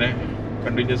ഉണ്ടായിരുന്നുണ്ട്. ഇങ്ങനെ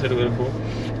കണ്ടിന്യൂസ് ആയിട്ട് വരുമ്പോൾ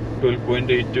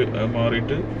 12.8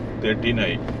 മാറിയിട്ട് 13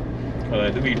 ആയി.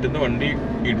 അതായത് വീട്ടിൽ നിന്ന് വണ്ടി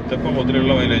എടുത്തപ്പോൾ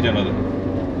മുതലുള്ള മൈലേജാണത്.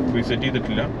 റീസെറ്റ്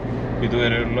ചെയ്തിട്ടില്ല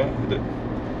ഇതുവരെയുള്ള ഇത്.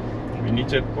 ഇനി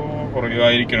ചിലപ്പോൾ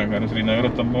കുറയുമായിരിക്കണം. കാരണം ശ്രീനഗർ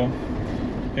എത്തുമ്പോൾ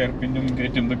എയർ പിന്നും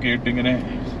കയറ്റും ഇതൊക്കെ ആയിട്ട് ഇങ്ങനെ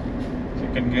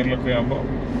സെക്കൻഡ് ഗിയറിലൊക്കെ ആകുമ്പോൾ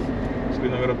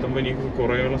ശ്രീനഗർ എത്തുമ്പോൾ ഇനി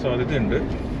കുറയാനുള്ള സാധ്യതയുണ്ട്.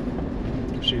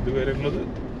 പക്ഷെ ഇതുവരെ ഉള്ളത്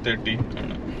 13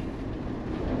 ആണ്.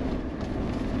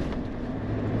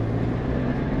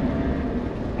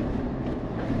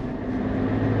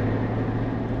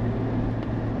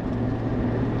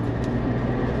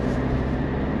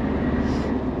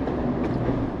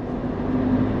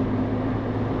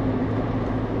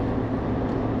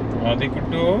 ആദ്യം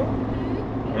കിട്ടുമോ?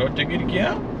 അവിടെ ഒറ്റയ്ക്ക് ഇരിക്കുക.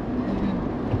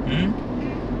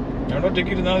 അവിടെ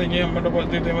ഒറ്റയ്ക്ക് ഇരുന്നാൽ ഇനി നമ്മുടെ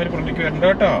പോലത്തെ ഇതേമാതിരി ഫ്രണ്ടിക്ക് വരണ്ട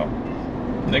കേട്ടോ.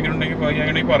 എന്തെങ്കിലും ഉണ്ടെങ്കിൽ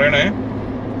അങ്ങനെയാണെങ്കിൽ പറയണേ.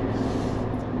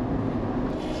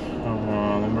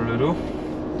 നമ്മളൊരു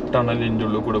ടണലിൻ്റെ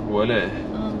ഉള്ളിൽ കൂടെ പോവാ അല്ലേ.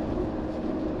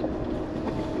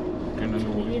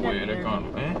 ടണലിൻ്റെ ഉള്ളിൽ പോയാലേ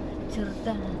കാണും.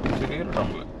 ചെറിയൊരു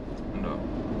ടണല് ഉണ്ടോ?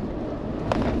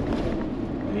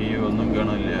 അയ്യോ ഒന്നും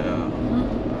കാണില്ല.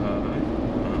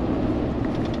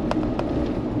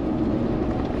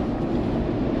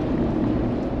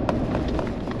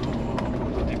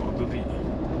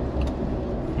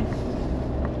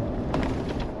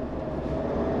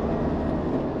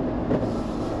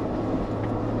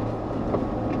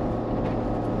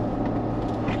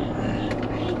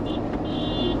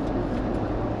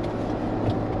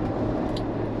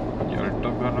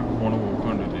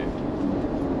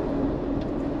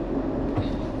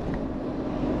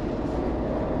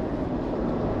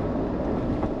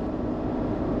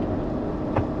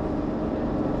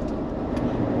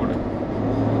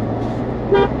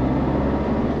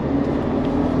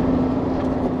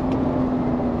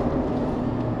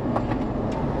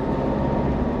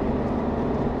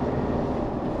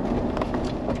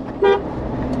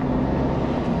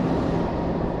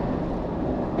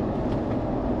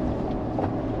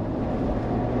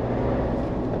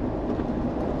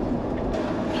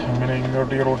 അങ്ങനെ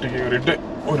ഇങ്ങോട്ട് ഈ റോട്ടിൽ കയറിയിട്ട്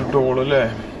ഒരു ടോൾ അല്ലേ.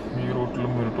 ഈ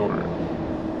റൂട്ടിലും ഒരു ടോൾ.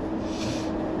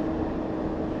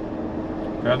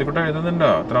 രാധിക്കുട്ട എഴുതുന്നുണ്ടോ?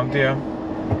 എത്രാമത്തെയാ?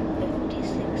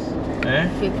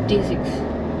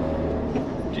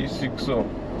 56ഓ?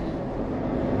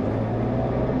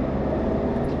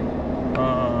 ആ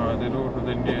അതൊരു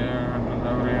ഇതിൻ്റെ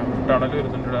എന്താ പറയാ ടണൽ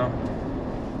വരുന്നുണ്ടടാ.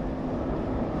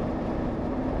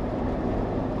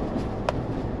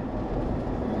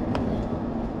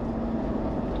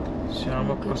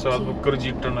 ശ്യാമപ്രസാദ് മുഖർജി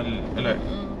ടണൽ അല്ലേ.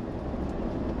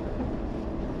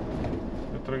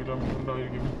 എത്ര കിലോമീറ്റർ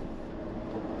ഉണ്ടായിരിക്കും?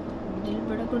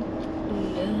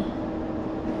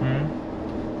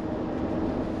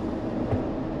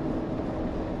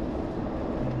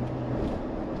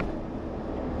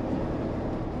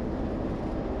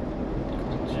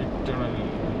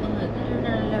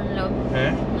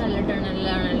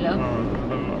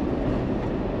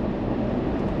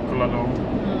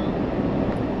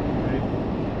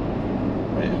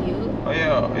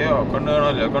 അയ്യോ കണ്ണു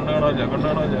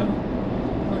കാണാനില്ല.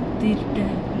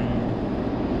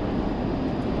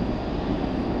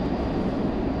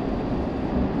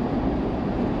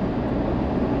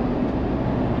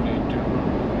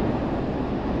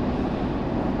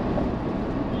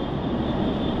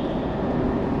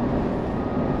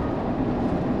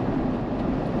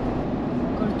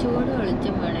 കുറച്ചുകൂടെ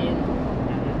വെളിച്ചം വേണമായിരുന്നു.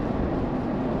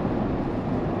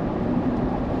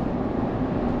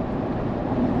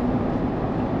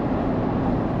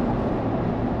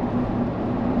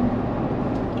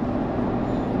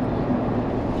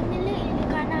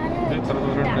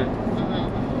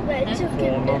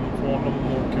 ഫോണിലൊന്നും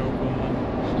നോക്കി നോക്കുന്നു.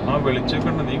 ആ വെളിച്ചൊക്കെ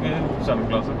ഉണ്ട്. നീ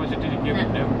സൺഗ്ലാസ് ഒക്കെ വെച്ചിട്ടിരിക്കുക.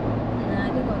 പിന്നെ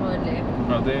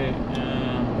അതെ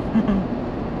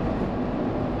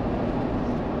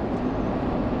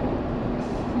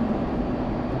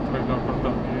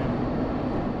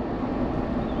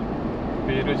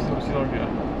പേര് വെച്ച് കുറിച്ച് നോക്കിയാ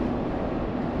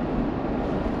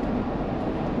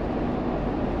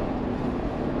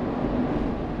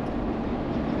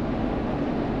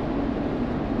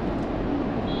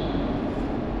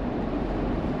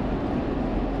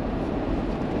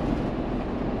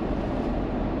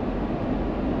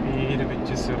പേര്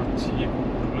വെച്ച് സെർച്ച്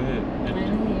ചെയ്യുമ്പോൾ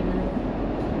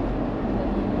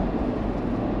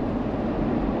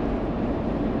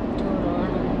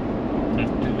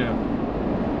നെറ്റില്ല.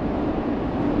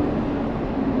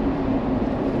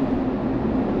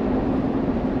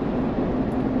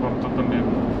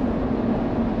 പുറത്തൊക്കെണ്ടായിരുന്നു.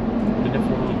 പിന്നെ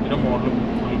ഇതിന്റെ മോഡൽ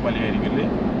ഫുൾ മലയായിരിക്കില്ലേ?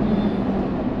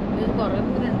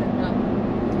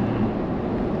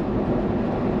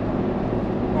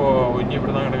 ഓ ഇനി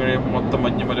ഇവിടെ നിന്ന് അങ്ങോട്ട് കഴിയുമ്പോൾ മൊത്തം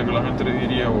മഞ്ഞുമലകൾ അങ്ങനത്തെ ഒരു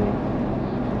ഏരിയ ആവും.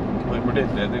 ഇവിടെ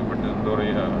ഇല്ല. അത് ഇവിടെ എന്താ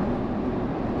പറയുക,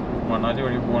 മണാലി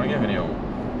വഴി പോകണമെങ്കിൽ അങ്ങനെയാവും.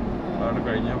 അതാണ്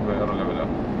കഴിഞ്ഞാൽ വേറെ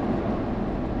ലെവലാണ്.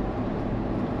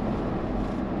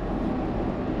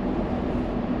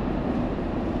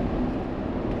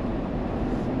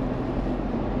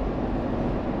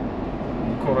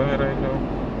 കുറേ നേരമായല്ലോ.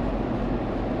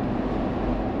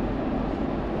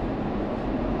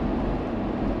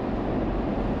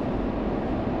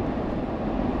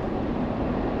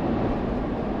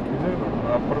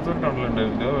 അപ്പുറത്തൊരു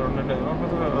ടണലുണ്ടായിരുന്നു.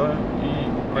 അപ്പുറത്ത് ഈ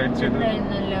റൈറ്റ് സൈഡ്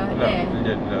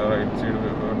റൈറ്റ് സൈഡ്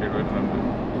വണ്ടി വരുന്നുണ്ട്.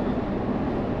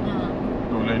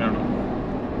 ടൂ ലൈനാണ്.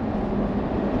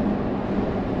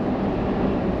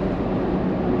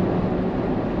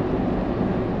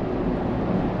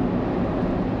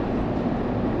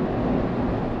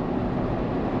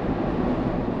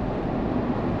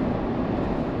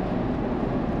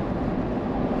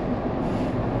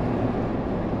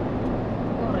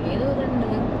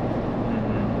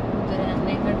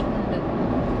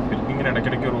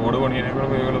 ഇടയ്ക്കിടയ്ക്ക് റോഡ്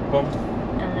പണിയേക്കാൾ എളുപ്പം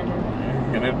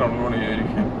ഇങ്ങനെ ടണൽ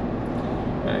പണിയായിരിക്കും.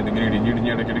 ഇതിങ്ങനെ ഇടിഞ്ഞിടിഞ്ഞ്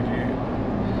ഇടയ്ക്കിടയ്ക്ക്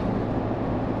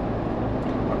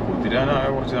കുതിരാനായ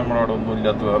കുറച്ച് നമ്മളവിടെ ഒന്നും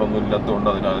ഇല്ലാത്ത വേറെ ഒന്നും ഇല്ലാത്തതുകൊണ്ട്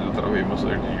അതിൽ ഇത്ര ഫേമസ്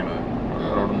ആയിട്ടിരിക്കണത്.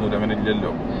 വേറെ അവിടെ ഒന്നും അങ്ങനെ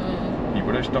ഇല്ലല്ലോ.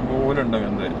 ഇവിടെ ഇഷ്ടം പോലെ ഉണ്ട്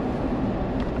അങ്ങനത്തെ.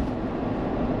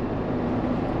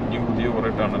 ഇനിയും പുതിയ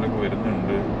കുറെ ടണലൊക്കെ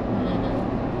വരുന്നുണ്ട്.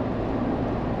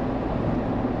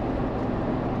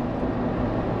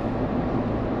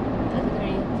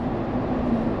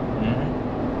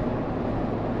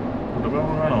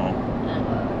 ആണോ?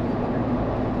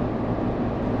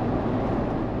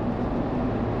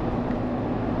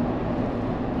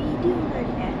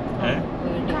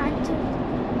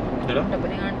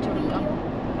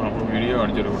 അപ്പൊ വീഡിയോ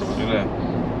കാണിച്ചു കൊടുക്കും അല്ലേ?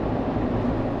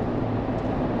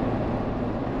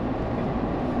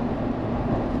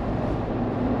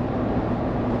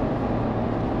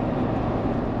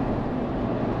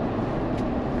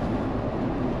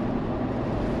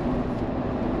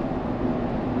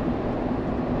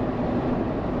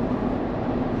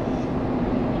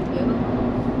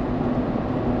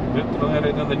 എത്ര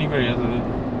നേരം തന്നെ കഴിയാത്തത്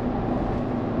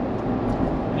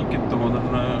എനിക്ക്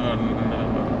തോന്നുന്ന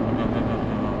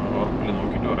ഉറപ്പിൽ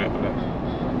നോക്കിയിട്ട് പറയാമല്ലേ.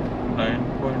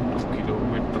 9.2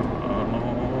 കിലോമീറ്റർ ആണോ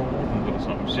എന്തോ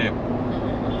സംശയം.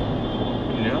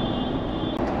 ഇല്ല,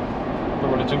 ഇപ്പൊ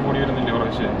വെളിച്ചം കൂടി വരുന്നില്ലേ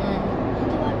കുറേശ്ശെ.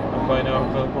 അപ്പൊ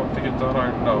അതിനകത്ത് പുറത്തേക്ക്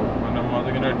എത്താറായിട്ടുണ്ടാവും. പിന്നെ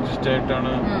അതിങ്ങനെ അഡ്ജസ്റ്റ്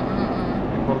ആയിട്ടാണ്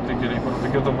പുറത്തേക്ക്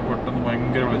എത്തുമ്പോൾ പെട്ടെന്ന്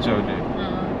ഭയങ്കര വെളിച്ചാവില്ലേ.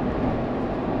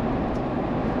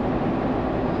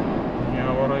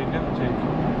 പറയില്ല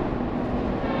ശരിക്കും.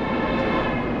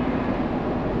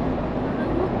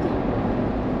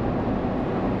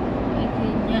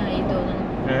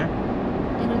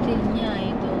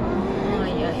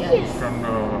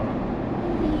 കണ്ടോ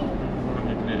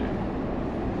പറഞ്ഞില്ലേ,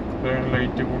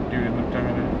 ലൈറ്റ് കൂട്ടി വന്നിട്ട്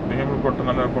അങ്ങനെ നിങ്ങൾ പെട്ടെന്ന്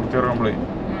നല്ല പുറത്തിറങ്ങുമ്പോഴേ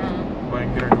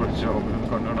ഭയങ്കരമായിട്ട് പഠിച്ചാവും.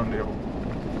 കണ്ണുകാണാണ്ടാവും.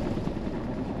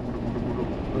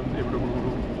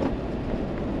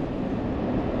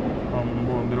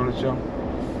 അമ്പോ എന്തിനു വിളിച്ചാ?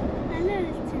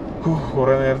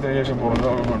 കൊറേ നേരത്തിന് ശേഷം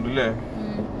പുറത്താകുന്നുണ്ടല്ലേ.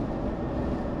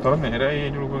 ഇത്ര നേരമായി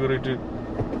അതിൻ്റെ ഉള്ളിൽ കയറിയിട്ട്.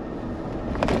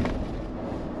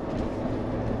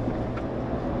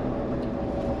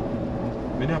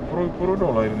 ഇതിന് അപ്പുറം ഇപ്പുറം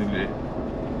ടോളായിരുന്നില്ലേ?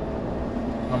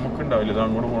 നമുക്കുണ്ടാവില്ല. ഇത്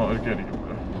അങ്ങോട്ട് പോകാതിരിക്കായിരിക്കും.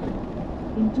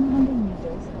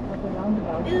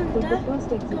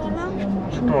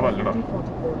 ടോളല്ലടാ,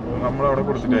 നമ്മളവിടെ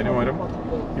കൊടുത്തിട്ട് അതിന് പകരം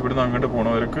ഇവിടുന്ന് അങ്ങോട്ട്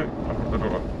പോണവർക്ക് അപ്പുറത്തെ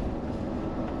ടോളാണ്.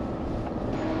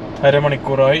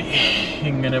 അരമണിക്കൂറായി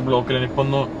ഇങ്ങനെ ബ്ലോക്കിൽ. ഇപ്പം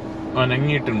ഒന്ന്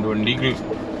അനങ്ങിയിട്ടുണ്ട്. വണ്ടിക്ക്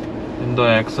എന്തോ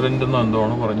ആക്സിഡൻ്റ് എന്നോ എന്തോ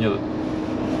ആണ് പറഞ്ഞത്.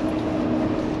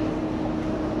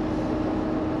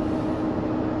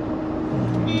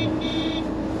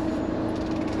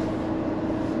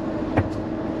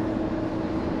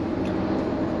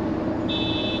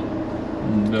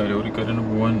 ലോറിക്കാരന്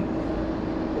പോവാൻ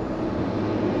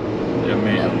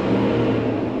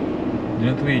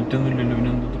ഇതിനകത്ത് വെയിറ്റ് ഒന്നും ഇല്ലല്ലോ. പിന്നെ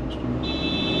എന്താ പ്രശ്നം?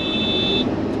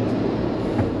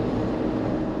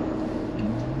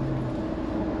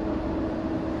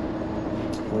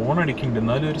 ഫോൺ അടിക്കുന്നുണ്ട്,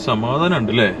 എന്നാലും ഒരു സമാധാനം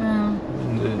ഉണ്ട് അല്ലേ?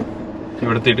 എന്ത്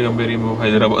ഇവിടത്തേട്ട് കമ്പയർ ചെയ്യുമ്പോ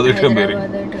ഹൈദരാബാദായിട്ട് കമ്പയർ ചെയ്യും.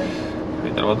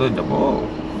 ഹൈദരാബാദ് അപ്പോ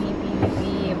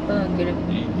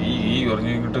ഈ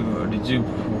പറഞ്ഞ് ഇങ്ങോട്ട് അടിച്ച്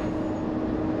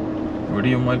ഇവിടെ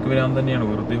ഉമ്മാർക്ക് വരാൻ തന്നെയാണ്,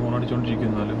 വെറുതെ ഫോൺ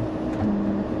അടിച്ചോണ്ടിരിക്കുന്നാലും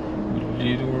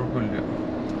വലിയൊരു കുഴപ്പമില്ല.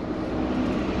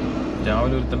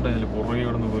 രാവിലെ ഒരുത്തണ്ടായാലും പുറകെ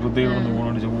കിടന്ന് വെറുതെ കിടന്ന് ഫോൺ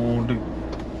അടിച്ച് പോണ്ട്.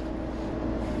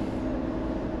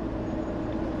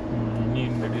 ഇനി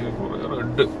കുറെ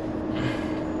റെഡ്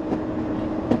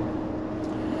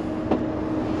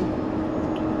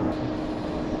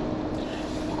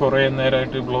കുറെ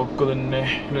നേരമായിട്ട് ബ്ലോക്ക് തന്നെ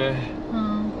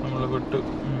നമ്മള് വിട്ട്.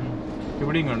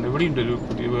 ഇവിടെയും കണ്ടു, ഇവിടെ ഉണ്ട് ഒരു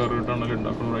പുതിയ വേറെ ടണൽ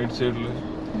ഉണ്ടാക്കണം റൈറ്റ് സൈഡില്.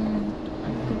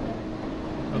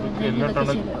 അതൊക്കെ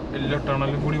എല്ലാ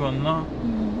ടണലും കൂടി വന്നാ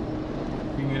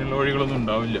ഇങ്ങനെയുള്ള വഴികളൊന്നും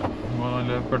ഉണ്ടാവില്ല,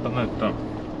 നല്ല പെട്ടെന്ന് എത്താം.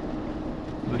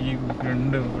 ഈ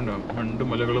രണ്ട്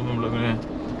മലകളും നമ്മളിങ്ങനെ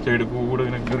സൈഡ് കൂടെ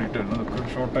ഇങ്ങനെ കയറിയിട്ടാണ്, അതൊക്കെ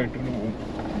ഷോർട്ടായിട്ട് ഇങ്ങനെ പോകും.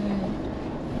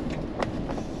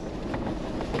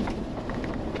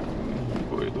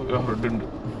 റെഡ് ഉണ്ട്,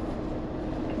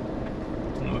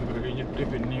 കഴിഞ്ഞിട്ട്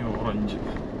പിന്നെ ഓറഞ്ച്.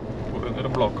 കുറെ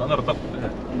നേരം ബ്ലോക്കാ നിർത്താം.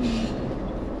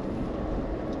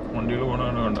 വണ്ടികൾ പോകണ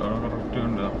കണ്ട കറക്റ്റ്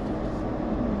കണ്ട.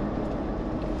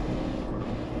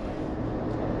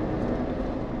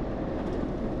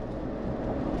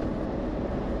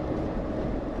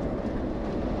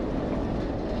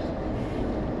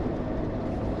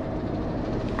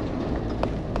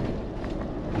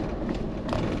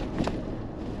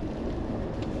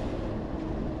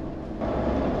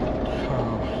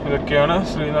 ഇതൊക്കെയാണ്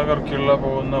ശ്രീനഗർക്കുള്ള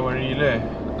പോകുന്ന വഴിയിലെ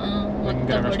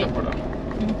ഭയങ്കര കഷ്ടപ്പെടാം.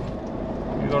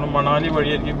 ഇതോടെ മണാലി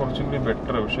വഴിയായിരിക്കും കുറച്ചും കൂടി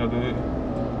ബെറ്റർ, പക്ഷെ അത്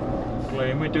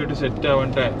ക്ലൈമറ്റ് ആയിട്ട് സെറ്റ്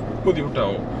ആവേണ്ട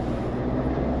ബുദ്ധിമുട്ടാവും.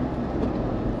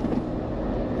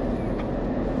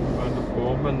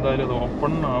 പോകുമ്പോ എന്തായാലും അത്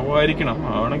ഓപ്പൺ ആവുമായിരിക്കണം,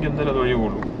 ആണെങ്കിൽ എന്തായാലും അത് വഴി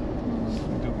പോകുള്ളൂ.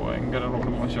 ഇത് ഭയങ്കര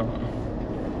റോഡ് മോശമാണ്.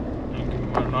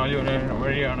 മണാലി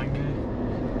വഴിയാണെങ്കിൽ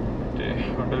മറ്റേ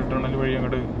അടൽ ടണൽ വഴി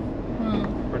അങ്ങോട്ട്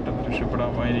പെട്ടെന്ന്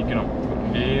രക്ഷപ്പെടാമായിരിക്കണം.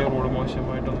 വലിയ റോഡ്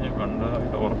മോശമായിട്ടൊന്നും ഞാൻ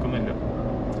കണ്ടതായിട്ട് ഓർക്കുന്നില്ല.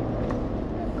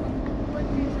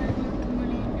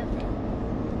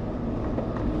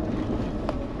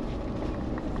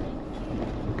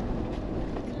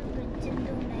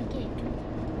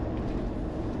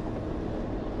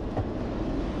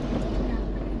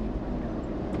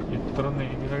 ഇത്ര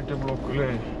നേരായിട്ട് ബ്ലോക്കില്ലേ?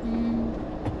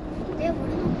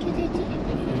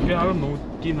 ആകെ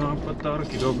 146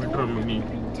 കിലോമീറ്റർ ഉള്ളൂ ഇനി.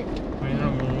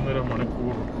 3.5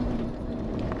 മണിക്കൂർ.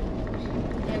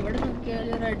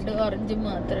 റെഡ് ഓറഞ്ച്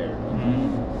മാത്രമേ ഉള്ളൂ.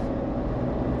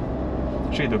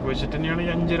 പക്ഷെ ഇതൊക്കെ വെച്ചിട്ട് തന്നെയാണ്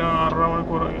 5.5-6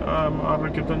 മണിക്കൂർ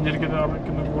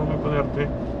 6:00-5:00 പോകുമ്പോ ഇപ്പൊ നേരത്തെ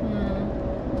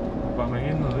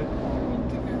പറയുന്നത്.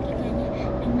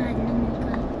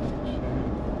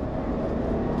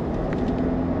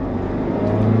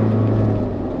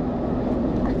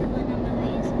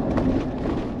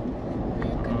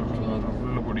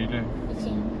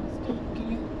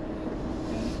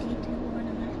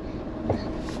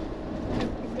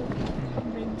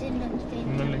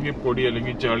 പൊടി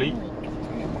അല്ലെങ്കിൽ ചളി,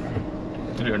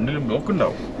 രണ്ടിലും ബ്ലോക്ക്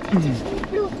ഉണ്ടാവും,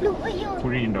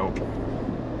 കുഴി ഉണ്ടാവും.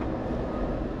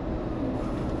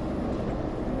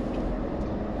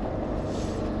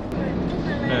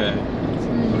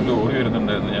 ഒരു ലോറി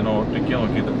വരുന്നുണ്ടായിരുന്നു, ഞാൻ ഓവർടേക്ക്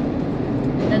നോക്കിയത്.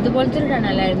 അതുപോലത്തെ ഒരു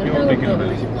ടണലായിരുന്നു.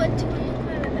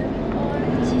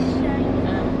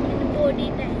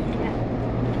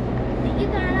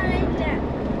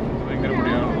 ഭയങ്കര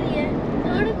പൊടിയാണ്.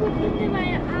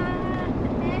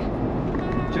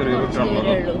 ചെറിയൊരു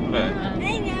ടണലോ അല്ലേ?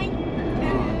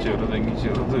 ചെറുതെങ്കിൽ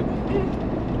ചെറുത്.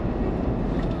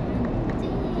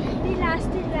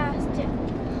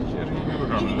 ചെറിയൊരു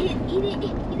ടണൽ.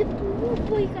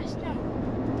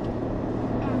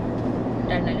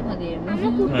 ടണല് മതിയായിരുന്നു.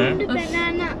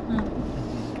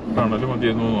 ടണല്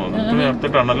മതിയെന്ന് തോന്നുന്നു. നേരത്തെ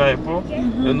ടണലായപ്പോ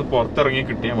ഇതൊന്ന് പുറത്തിറങ്ങി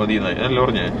കിട്ടിയാൽ മതി എന്നല്ല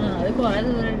പറഞ്ഞേ.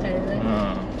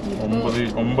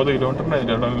 9 കിലോമീറ്റർ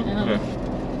ഉണ്ടായില്ല ടണൽ അല്ലേ?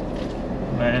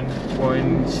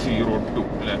 9.02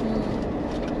 അല്ലേ?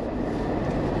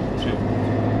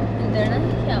 എന്താണ്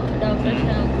ഡോക്ടർ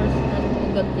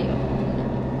ഗത്തിയോ?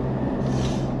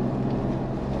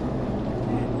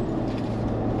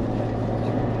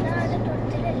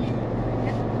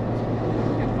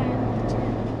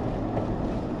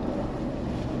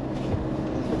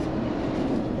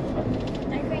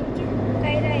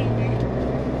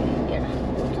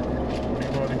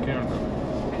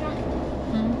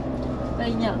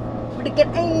 കഴിഞ്ഞോ?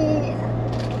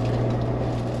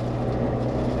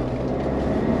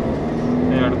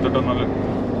 എടുത്തിട്ട് നല്ല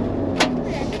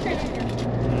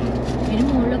ഇതിന്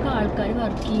മുകളിലൊക്കെ ആൾക്കാർ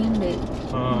വർക്ക് ചെയ്യുന്നുണ്ട്.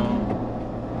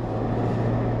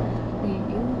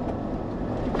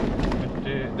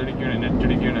 നെറ്റ്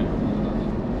അടിക്കാണ്.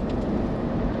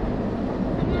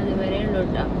 അതുവരെ ഉള്ളൂ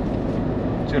കേട്ടോ.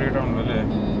 ചെറിയ ടൗണല്ലേ?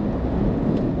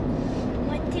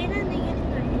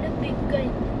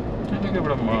 ഞങ്ങൾക്ക്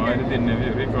ഇവിടെ മാരി തന്നെ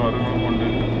ചെറിയ കാറുകളും കൊണ്ട്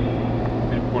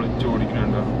പൊളിച്ച്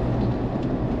ഓടിക്കുന്നുണ്ടോ?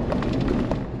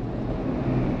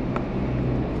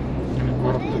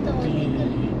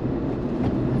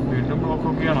 വീണ്ടും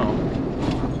ബ്ലോക്കൊക്കെയാണോ?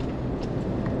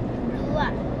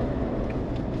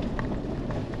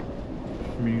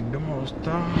 വീണ്ടും അവസ്ഥ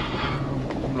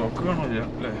ബ്ലോക്ക് കാണാനില്ല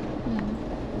അല്ലേ?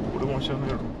 കൂടെ മോശം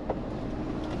കേട്ടോ.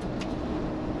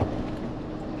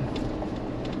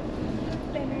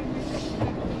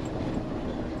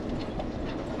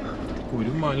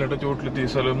 ഒരു മലയുടെ ചോട്ടിലെത്തിയ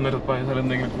സ്ഥലം നിരപ്പായ സ്ഥലം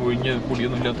എന്തെങ്കിലും കൊഴിഞ്ഞ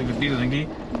പൊടിയൊന്നും ഇല്ലാത്ത കിട്ടിയിരുന്നെങ്കിൽ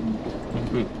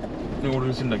നമുക്ക്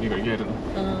നൂഡിൽസ് ഉണ്ടാക്കി കഴിക്കായിരുന്നു.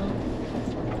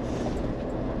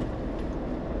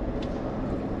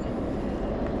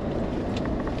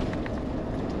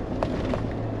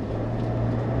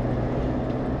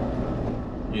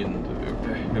 എന്ത്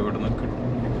എവിടെ നിന്നൊക്കെ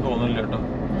തോന്നില്ല കേട്ടോ.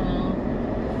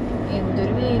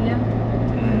 എന്തൊരു വെയില,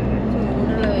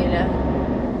 ചൂടുള്ള വെയില.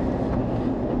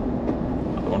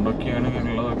 അതുകൊണ്ടൊക്കെയാണ്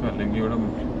ഉള്ളതൊക്കെ. അല്ലെങ്കിൽ ഇവിടെ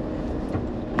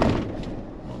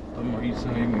മൊത്തം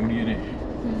വയസ്സായി മൂടിയനെ.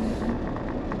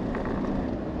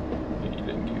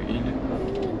 വെയിലെങ്കിൽ വെയില്.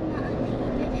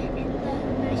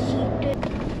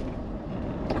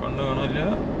 കണ്ണ് കാണാനില്ല,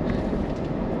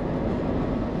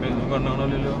 എന്നും കണ്ണ്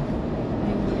കാണാനില്ലല്ലോ.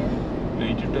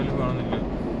 ലൈറ്റ് ഇട്ടാലും കാണുന്നില്ല.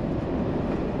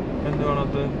 എന്ത്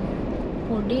കാണാത്ത?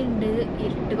 പൊടിയുണ്ട്,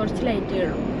 ഇരുട്ട്, കുറച്ച് ലൈറ്റ്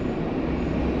കാണും.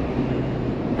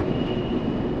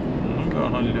 ഒന്നും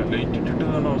കാണാനില്ല. ലൈറ്റ് ഇട്ടിട്ട്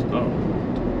ഇതാണ് അവസ്ഥ.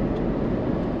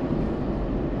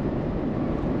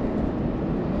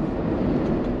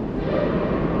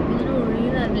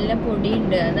 ഇതിനുള്ളിൽ നല്ല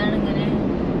പൊടിയുണ്ട്, അതാണ് ഇങ്ങനെ.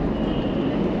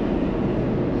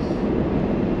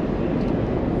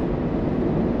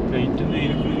 ലൈറ്റ്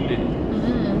നേരിട്ടില്ലേ?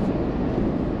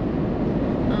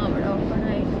 അവിടെ ഓപ്പൺ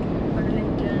ആയി, അവിടെ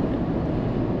ലൈറ്റ് കാണുന്നുണ്ട്.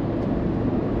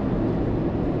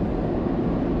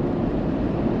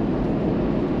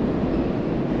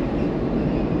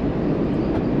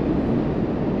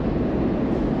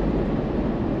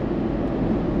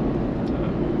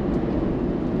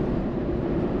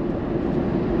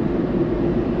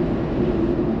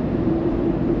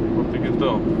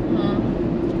 പുറത്തേക്കെത്തോ?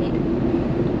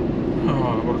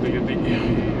 പുറത്തേക്കെത്തി.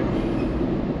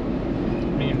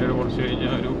 നീണ്ട കുറച്ച്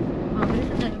കഴിഞ്ഞാൽ ഒരു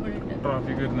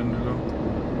ട്രാഫിക് വരുന്നുണ്ടല്ലോ.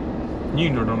 നീ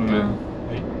ഉണ്ടോ ടൗണില്?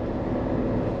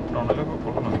 ടൗണിലൊക്കെ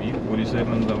കൊള്ളണം. ഈ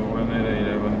പോലീസുകാരൻ എന്താ കുറെ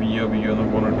നേരം ബിയോ ബിയോ എന്ന്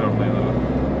പറഞ്ഞിട്ട് നടന്നല്ലോ.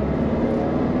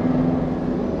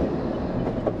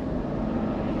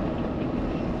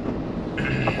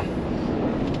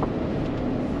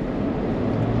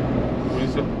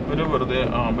 പോലീസ് ഒരു വെറുതെ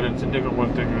ആംബുലൻസിന്റെ ഒക്കെ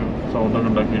പോലത്തേക്ക് സൗണ്ടൊക്കെ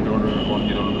ഉണ്ടാക്കിയിട്ട് കൊണ്ട്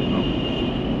കൊണ്ടിട്ടുണ്ട്.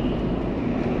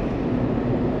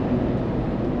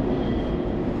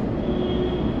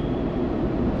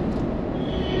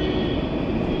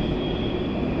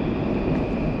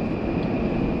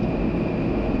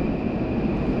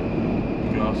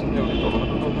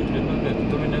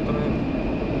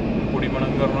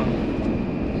 പൊടിമണം കാരണം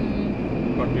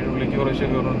വണ്ടിയുടെ ഉള്ളിലേക്ക് കുറേശ്ശെ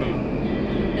കയറുന്നുണ്ടല്ലോ.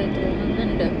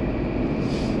 തോന്നുന്നുണ്ട്.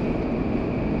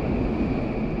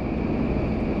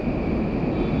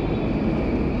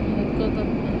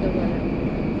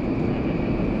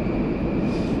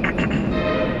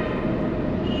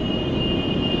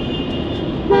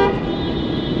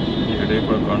 ഇടയിൽ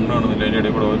കൂടെ കണ്ണ് കാണുന്നില്ല. അതിൻ്റെ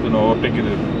ഇടയിൽ കൂടെ ഓരോരുത്തരും ഓവർടേക്ക്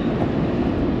ചെയ്ത്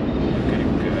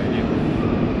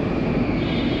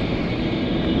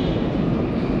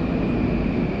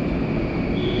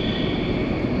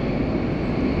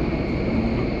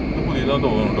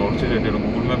തോന്നുന്നു. ടോർച്ചിലായിട്ട്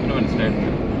ഗൂഗിൾ മാപ്പിന്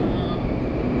മനസ്സിലായിട്ടില്ല.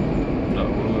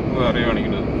 ഗൂഗിൾ മാപ്പ് വേറെ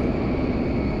കാണിക്കുന്നത്.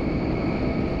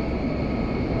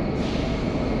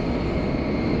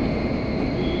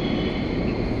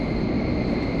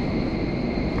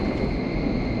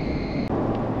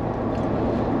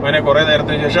 അങ്ങനെ കുറേ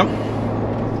നേരത്തിന് ശേഷം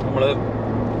നമ്മൾ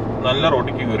നല്ല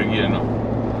റോഡിലേക്ക് കയറുകയാണ്.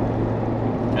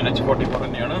 NH44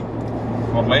 തന്നെയാണ്,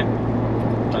 4 ലൈൻ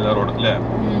നല്ല റോഡ് അല്ലേ?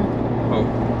 ഓ,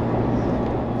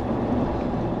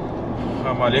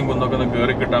 ആ മലയും കുന്നൊക്കെ ഒന്ന്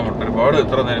കയറി കിട്ടാൻ പറ്റും. ഒരുപാട്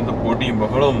എത്ര നേരം പൊടിയും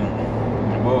ബഹളവും.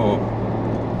 അപ്പോ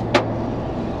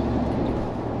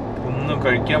ഒന്നും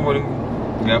കഴിക്കാൻ പോലും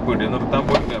ഗ്യാപ്പ് കിട്ടില്ല, നിർത്താൻ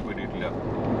പോലും ഗ്യാപ്പ് കിട്ടിയിട്ടില്ല.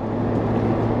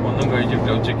 ഒന്നും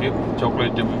കഴിച്ചിട്ടില്ല. ഉച്ചയ്ക്ക്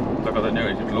ചോക്ലേറ്റും ഇതൊക്കെ തന്നെ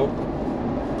കഴിച്ചിട്ടുള്ളൂ.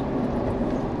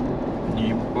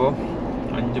 ഇനിയിപ്പോ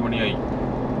 5 മണിയായി.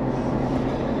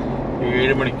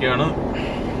 7 മണിക്കാണ്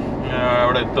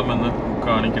അവിടെ എത്തുമെന്ന്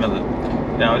കാണിക്കണത്.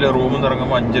 രാവിലെ റൂമിൽ നിന്ന്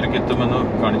ഇറങ്ങുമ്പോൾ 5:30 എത്തുമെന്ന്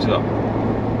കാണിച്ചതാ.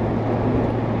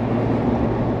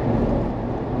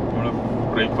 നമ്മള്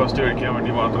ബ്രേക്ക്ഫാസ്റ്റ് കഴിക്കാൻ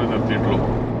വേണ്ടി മാത്രമേ നിർത്തിയിട്ടുള്ളൂ,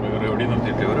 വേറെ എവിടെയും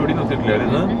നിർത്തിയിട്ടില്ല. വേറെ എവിടെയും നിർത്തിയിട്ടില്ല.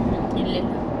 അതിന്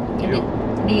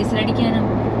ഡീസൽ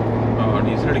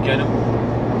അടിക്കാനും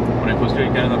ബ്രേക്ക്ഫാസ്റ്റ്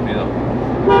കഴിക്കാനും നിർത്തിയതാ.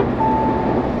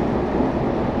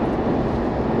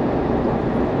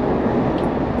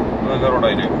 നല്ല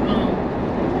റോഡായില്ലേ?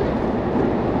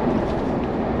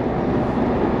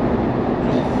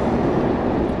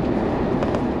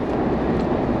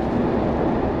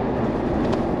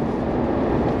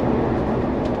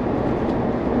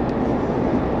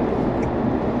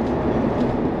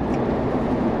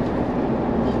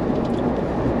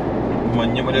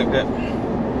 മഞ്ഞുമലയൊക്കെ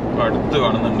അടുത്ത്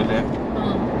കാണുന്നുണ്ടല്ലേ?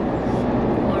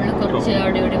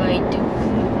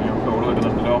 ടോള്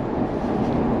വരുന്നുണ്ടല്ലോ.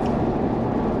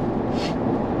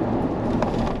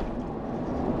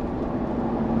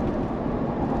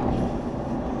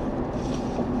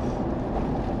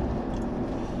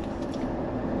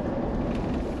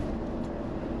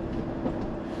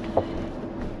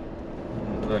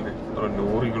 എന്തല്ലേ എത്ര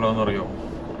ലോറികളാന്നറിയോ?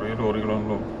 കുറേ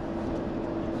ലോറികളാണല്ലോ.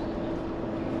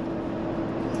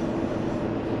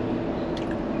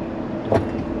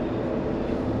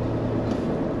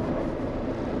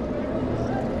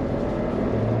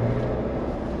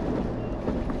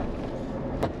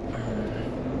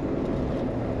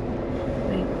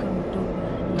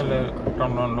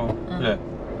 ണല്ലോ അല്ലേ?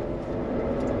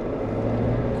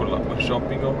 കൊള്ളാം. ഒരു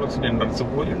ഷോപ്പിംഗ് കോംപ്ലക്സിന്റെ എൻട്രൻസ്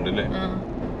പോലെ ഉണ്ട് അല്ലേ?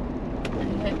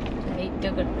 ലൈറ്റ്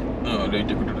ഒക്കെ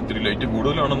ഇട്ടിട്ട് ഇത്തിരി ലൈറ്റ്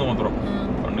കൂടുതലാണെന്ന് മാത്രം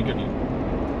കണ്ണിക്കടി.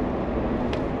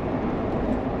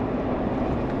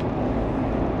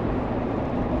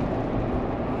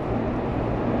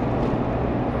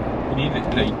 ഇനി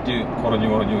ലൈറ്റ് കുറഞ്ഞു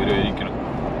വരുമായിരിക്കണം.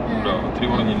 ഒത്തിരി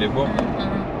കുറഞ്ഞില്ലേ ഇപ്പൊ?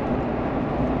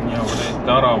 ഞാൻ അവിടെ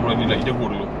എത്താറാവുമ്പോൾ ഇനി ലൈറ്റ്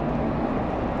കൂടുള്ളൂ.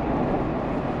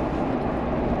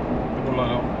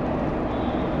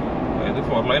 അതായത്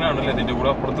 4 ലൈൻ ആണല്ലേ? ഇതിന്റെ കൂടെ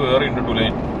അപ്പുറത്ത് വേറെ ഉണ്ട് 2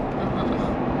 ലൈൻ.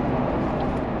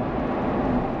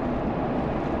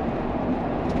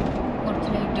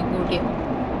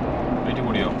 ലൈറ്റ്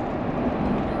കൂടിയോ?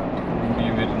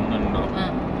 കൂടി വരുന്നുണ്ടോ?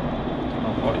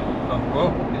 അപ്പൊ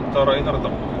എത്താറായി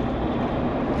നടത്താം.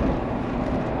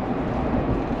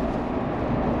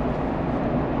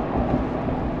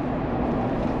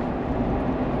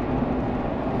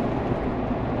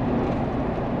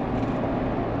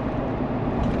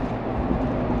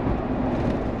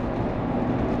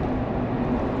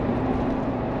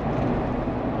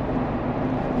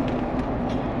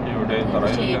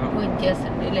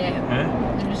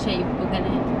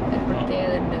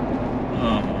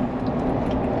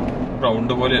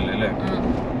 റൗണ്ട് പോലെയല്ലേ അല്ലേ?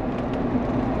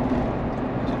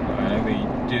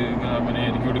 വെയിറ്റ് അങ്ങനെ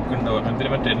ആയിരിക്കും എടുക്കണ്ടാവും. അങ്ങനത്തെ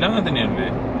മറ്റെല്ലാം അങ്ങനെ തന്നെയാണല്ലേ?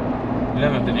 എല്ലാം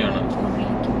അങ്ങനെ തന്നെയാണ്.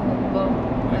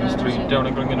 സ്ട്രീറ്റ്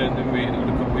ആണെങ്കിൽ ഇങ്ങനെ എന്തെങ്കിലും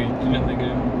എടുക്കുമ്പോൾ വെയിറ്റിൽ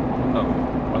എന്തെങ്കിലും ഉണ്ടാവും.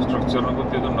 ആ സ്ട്രക്ചറിനെ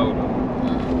പ്രത്യേകത ഉണ്ടാവില്ല.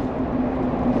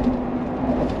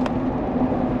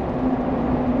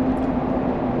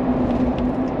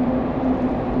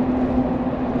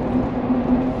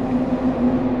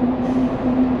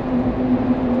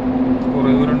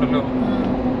 കുറേ ദൂരമുണ്ടല്ലോ.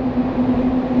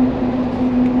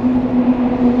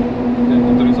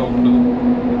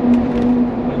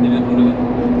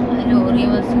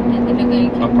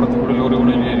 അപ്പുറത്ത് കൂടെ ലോറി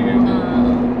കൂടെ ആയിരിക്കും.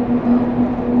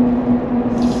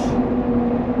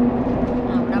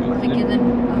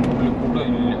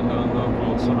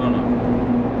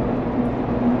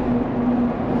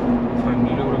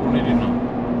 ഫ്രണ്ടിൽ ലോറി കൂടെ ഇരിക്കണം.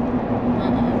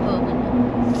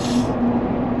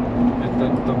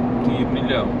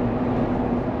 തീർന്നില്ല.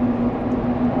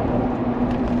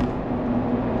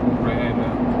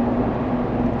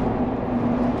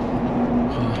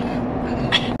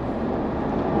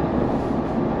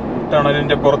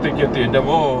 ടണലിന്റെ പുറത്തേക്ക് എത്തി. എന്റെ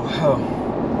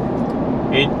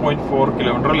 8.4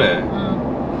 കിലോമീറ്റർ അല്ലേ?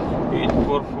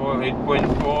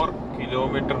 8.4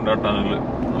 കിലോമീറ്റർ ഉണ്ട് ആ ടണല്.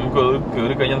 നമുക്കത്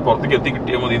കയറി കഴിഞ്ഞാൽ പുറത്തേക്ക് എത്തി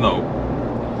കിട്ടിയാൽ മതി എന്നാവും.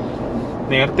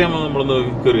 നേരത്തെ നമ്മളൊന്ന്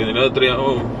കയറിയുന്നില്ല. അത്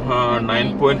എത്രയാവും?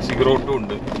 9.02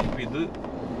 ഉണ്ട്. ഇത്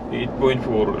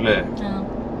 8.4 അല്ലേ?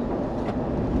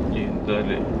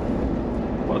 എന്താല്ലേ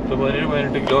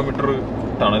 10-17 കിലോമീറ്റർ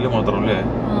ടണല് മാത്രം അല്ലേ?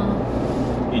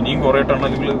 ഇനിയും കുറെ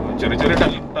ടണലുകൾ, ചെറിയ ചെറിയ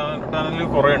ടണലുകൾ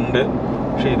കുറെ ഉണ്ട്.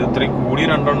 പക്ഷെ ഇത് ഇത്രയും കൂടി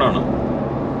രണ്ടെണ്ണാണ്.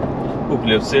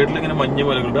 ലെഫ്റ്റ് സൈഡിൽ ഇങ്ങനെ മഞ്ഞ്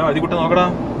മലകളുണ്ട്. ആദ്യം കൂട്ടം നോക്കടാ.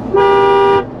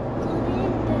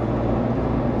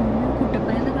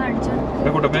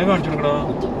 കുട്ടപ്പനെ കാണിച്ചു കൊടുക്കടാ.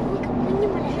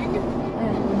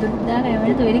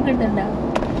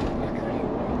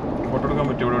 ഫോട്ടോ എടുക്കാൻ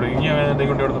പറ്റും ഇവിടെ? ഇനി അങ്ങനെ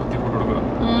എന്തെങ്കിലും ഇവിടെ നിർത്തി ഫോട്ടോ എടുക്കുക.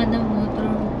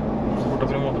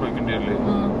 കൂട്ടത്തിന് മൂത്രം വയ്ക്കേണ്ടല്ലേ?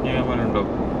 ഇനി അങ്ങനെ ഉണ്ടോ?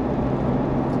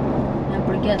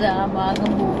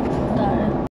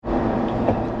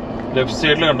 ലെഫ്റ്റ്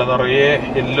സൈഡിൽ കണ്ട നിറയെ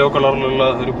യെല്ലോ കളറിലുള്ള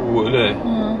ഒരു പൂവ് അല്ലേ?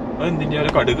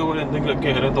 അതെന്തിന്റെ കടുക് പോലെ എന്തെങ്കിലുമൊക്കെ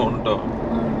അങ്ങനെ തോന്നട്ടോ.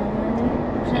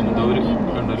 എന്തോ ഒരു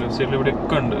കണ്ടോ ലെഫ്റ്റ് സൈഡിൽ ഇവിടെ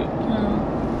ഒക്കെ ഉണ്ട്.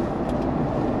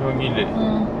 ഭംഗിയില്ലേ?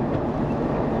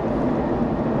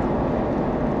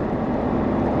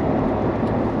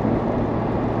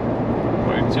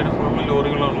 Right side full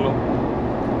ലോറികളാണല്ലോ.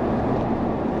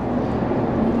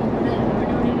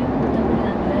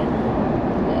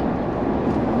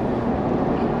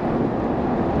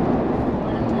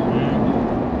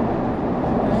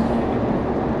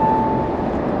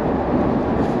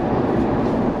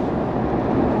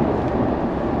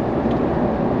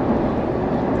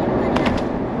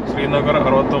 Srinagar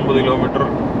 69 kilometre.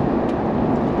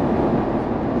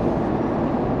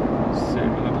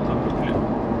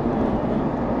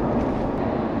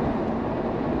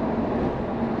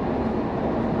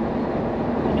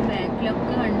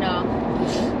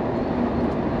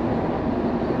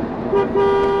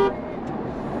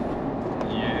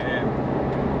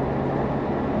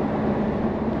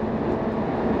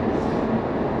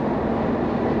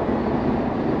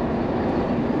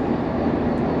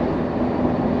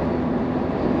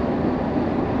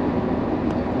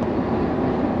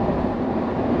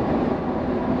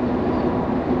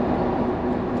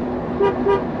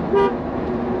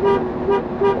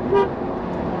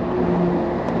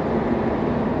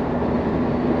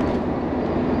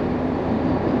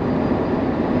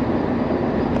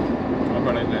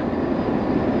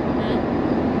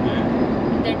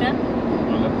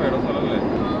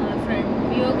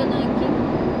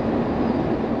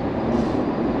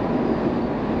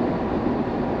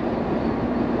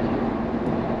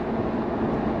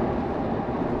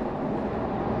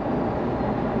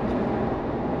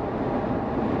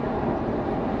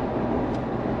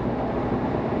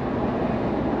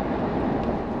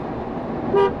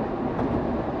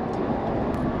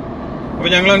 അപ്പൊ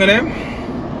ഞങ്ങളങ്ങനെ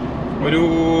ഒരു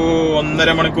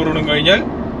 1.5 മണിക്കൂറോടും കഴിഞ്ഞാൽ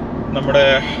നമ്മുടെ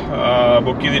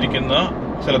ബുക്ക് ചെയ്തിരിക്കുന്ന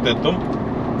സ്ഥലത്തെത്തും.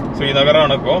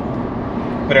 ശ്രീനഗറാണ് ഇപ്പോൾ.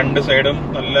 രണ്ട് സൈഡും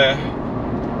നല്ല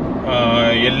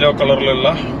യെല്ലോ കളറിലുള്ള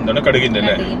എന്താണ് കടുകിന്റെ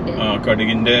അല്ലേ?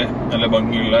 കടുകിന്റെ നല്ല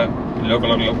ഭംഗിയുള്ള യെല്ലോ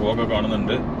കളറിലുള്ള പൂവൊക്കെ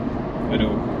കാണുന്നുണ്ട്. ഒരു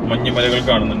മഞ്ഞുമലകൾ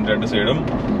കാണുന്നുണ്ട് രണ്ട് സൈഡും.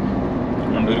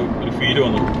 ഒരു ഫീല്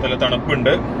വന്നു. നല്ല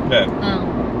തണുപ്പുണ്ട് അല്ലേ?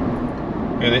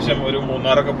 ഏകദേശം ഒരു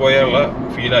മൂന്നാറൊക്കെ പോയുള്ള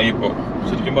ഫീലായി ഇപ്പോ.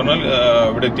 ശരിക്കും പറഞ്ഞാൽ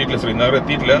ഇവിടെ എത്തിയിട്ടില്ല, ശ്രീനഗർ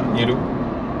എത്തിയിട്ടില്ല. ഇനി ഒരു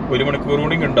 1 മണിക്കൂർ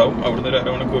കൂടി ഉണ്ടാവും. അവിടുന്ന് ഒരു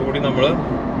 1/2 മണിക്കൂർ കൂടി നമ്മള്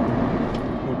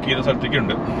ബുക്ക് ചെയ്ത സ്ഥലത്തേക്ക്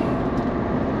ഉണ്ട്.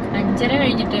 5:30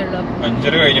 കഴിഞ്ഞിട്ടേ ഉള്ളൂ.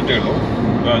 5:30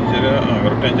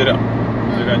 കറക്റ്റ് 5:30.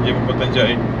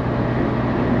 5:35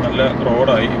 നല്ല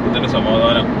റോഡായി. ഇപ്പൊ തന്നെ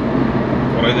സമാധാനം.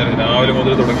 കുറെ നേരം രാവിലെ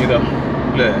മുതൽ തുടങ്ങിയതാ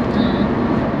അല്ലേ?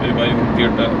 ഒരുമാതിരി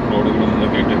വൃത്തിയിട്ട റോഡുകളൊന്നും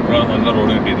ഇതൊക്കെ ഇട്ട് ഇപ്പോഴാണ് നല്ല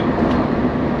റോഡ് കിട്ടിയത്.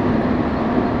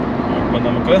 അപ്പൊ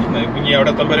നമുക്ക് ഇനി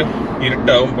അവിടെ എത്താൻ വരെ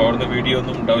ഇരുട്ടാവും. അപ്പൊ അവിടുന്ന് വീഡിയോ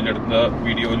ഒന്നും ഉണ്ടാവില്ല. അടുത്ത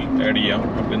വീഡിയോയിൽ ആഡ് ചെയ്യാം.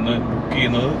 അപ്പൊ ഇന്ന് ബുക്ക്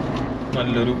ചെയ്യുന്നത്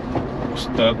നല്ലൊരു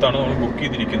സ്ഥലത്താണ് നമ്മൾ ബുക്ക്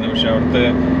ചെയ്തിരിക്കുന്നത്. പക്ഷെ അവിടുത്തെ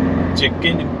check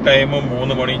in time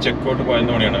 3 money, checkout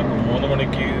 11 മണിയാണ്. അപ്പൊ 3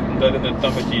 മണിക്ക് എന്തായാലും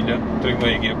എത്താൻ പറ്റിയില്ല, ഇത്രയും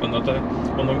വൈകി. അപ്പൊ ഇന്നത്തെ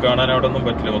ഒന്നും കാണാൻ അവിടെ ഒന്നും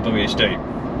പറ്റില്ല, മൊത്തം വേസ്റ്റായി.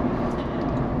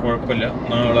 കുഴപ്പമില്ല,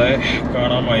 നാളെ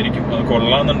കാണാമായിരിക്കും. അത്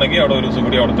കൊള്ളാന്നുണ്ടെങ്കിൽ അവിടെ ഒരു ദിവസം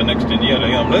കൂടി അവിടെ തന്നെ എക്സ്റ്റെൻഡ് ചെയ്യാം,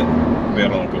 അല്ലെങ്കിൽ നമ്മള്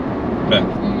വേറെ നോക്കും അല്ലേ?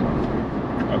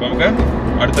 അപ്പൊ നമുക്ക്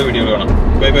അടുത്ത വീഡിയോ കാണാം.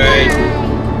 Bye bye.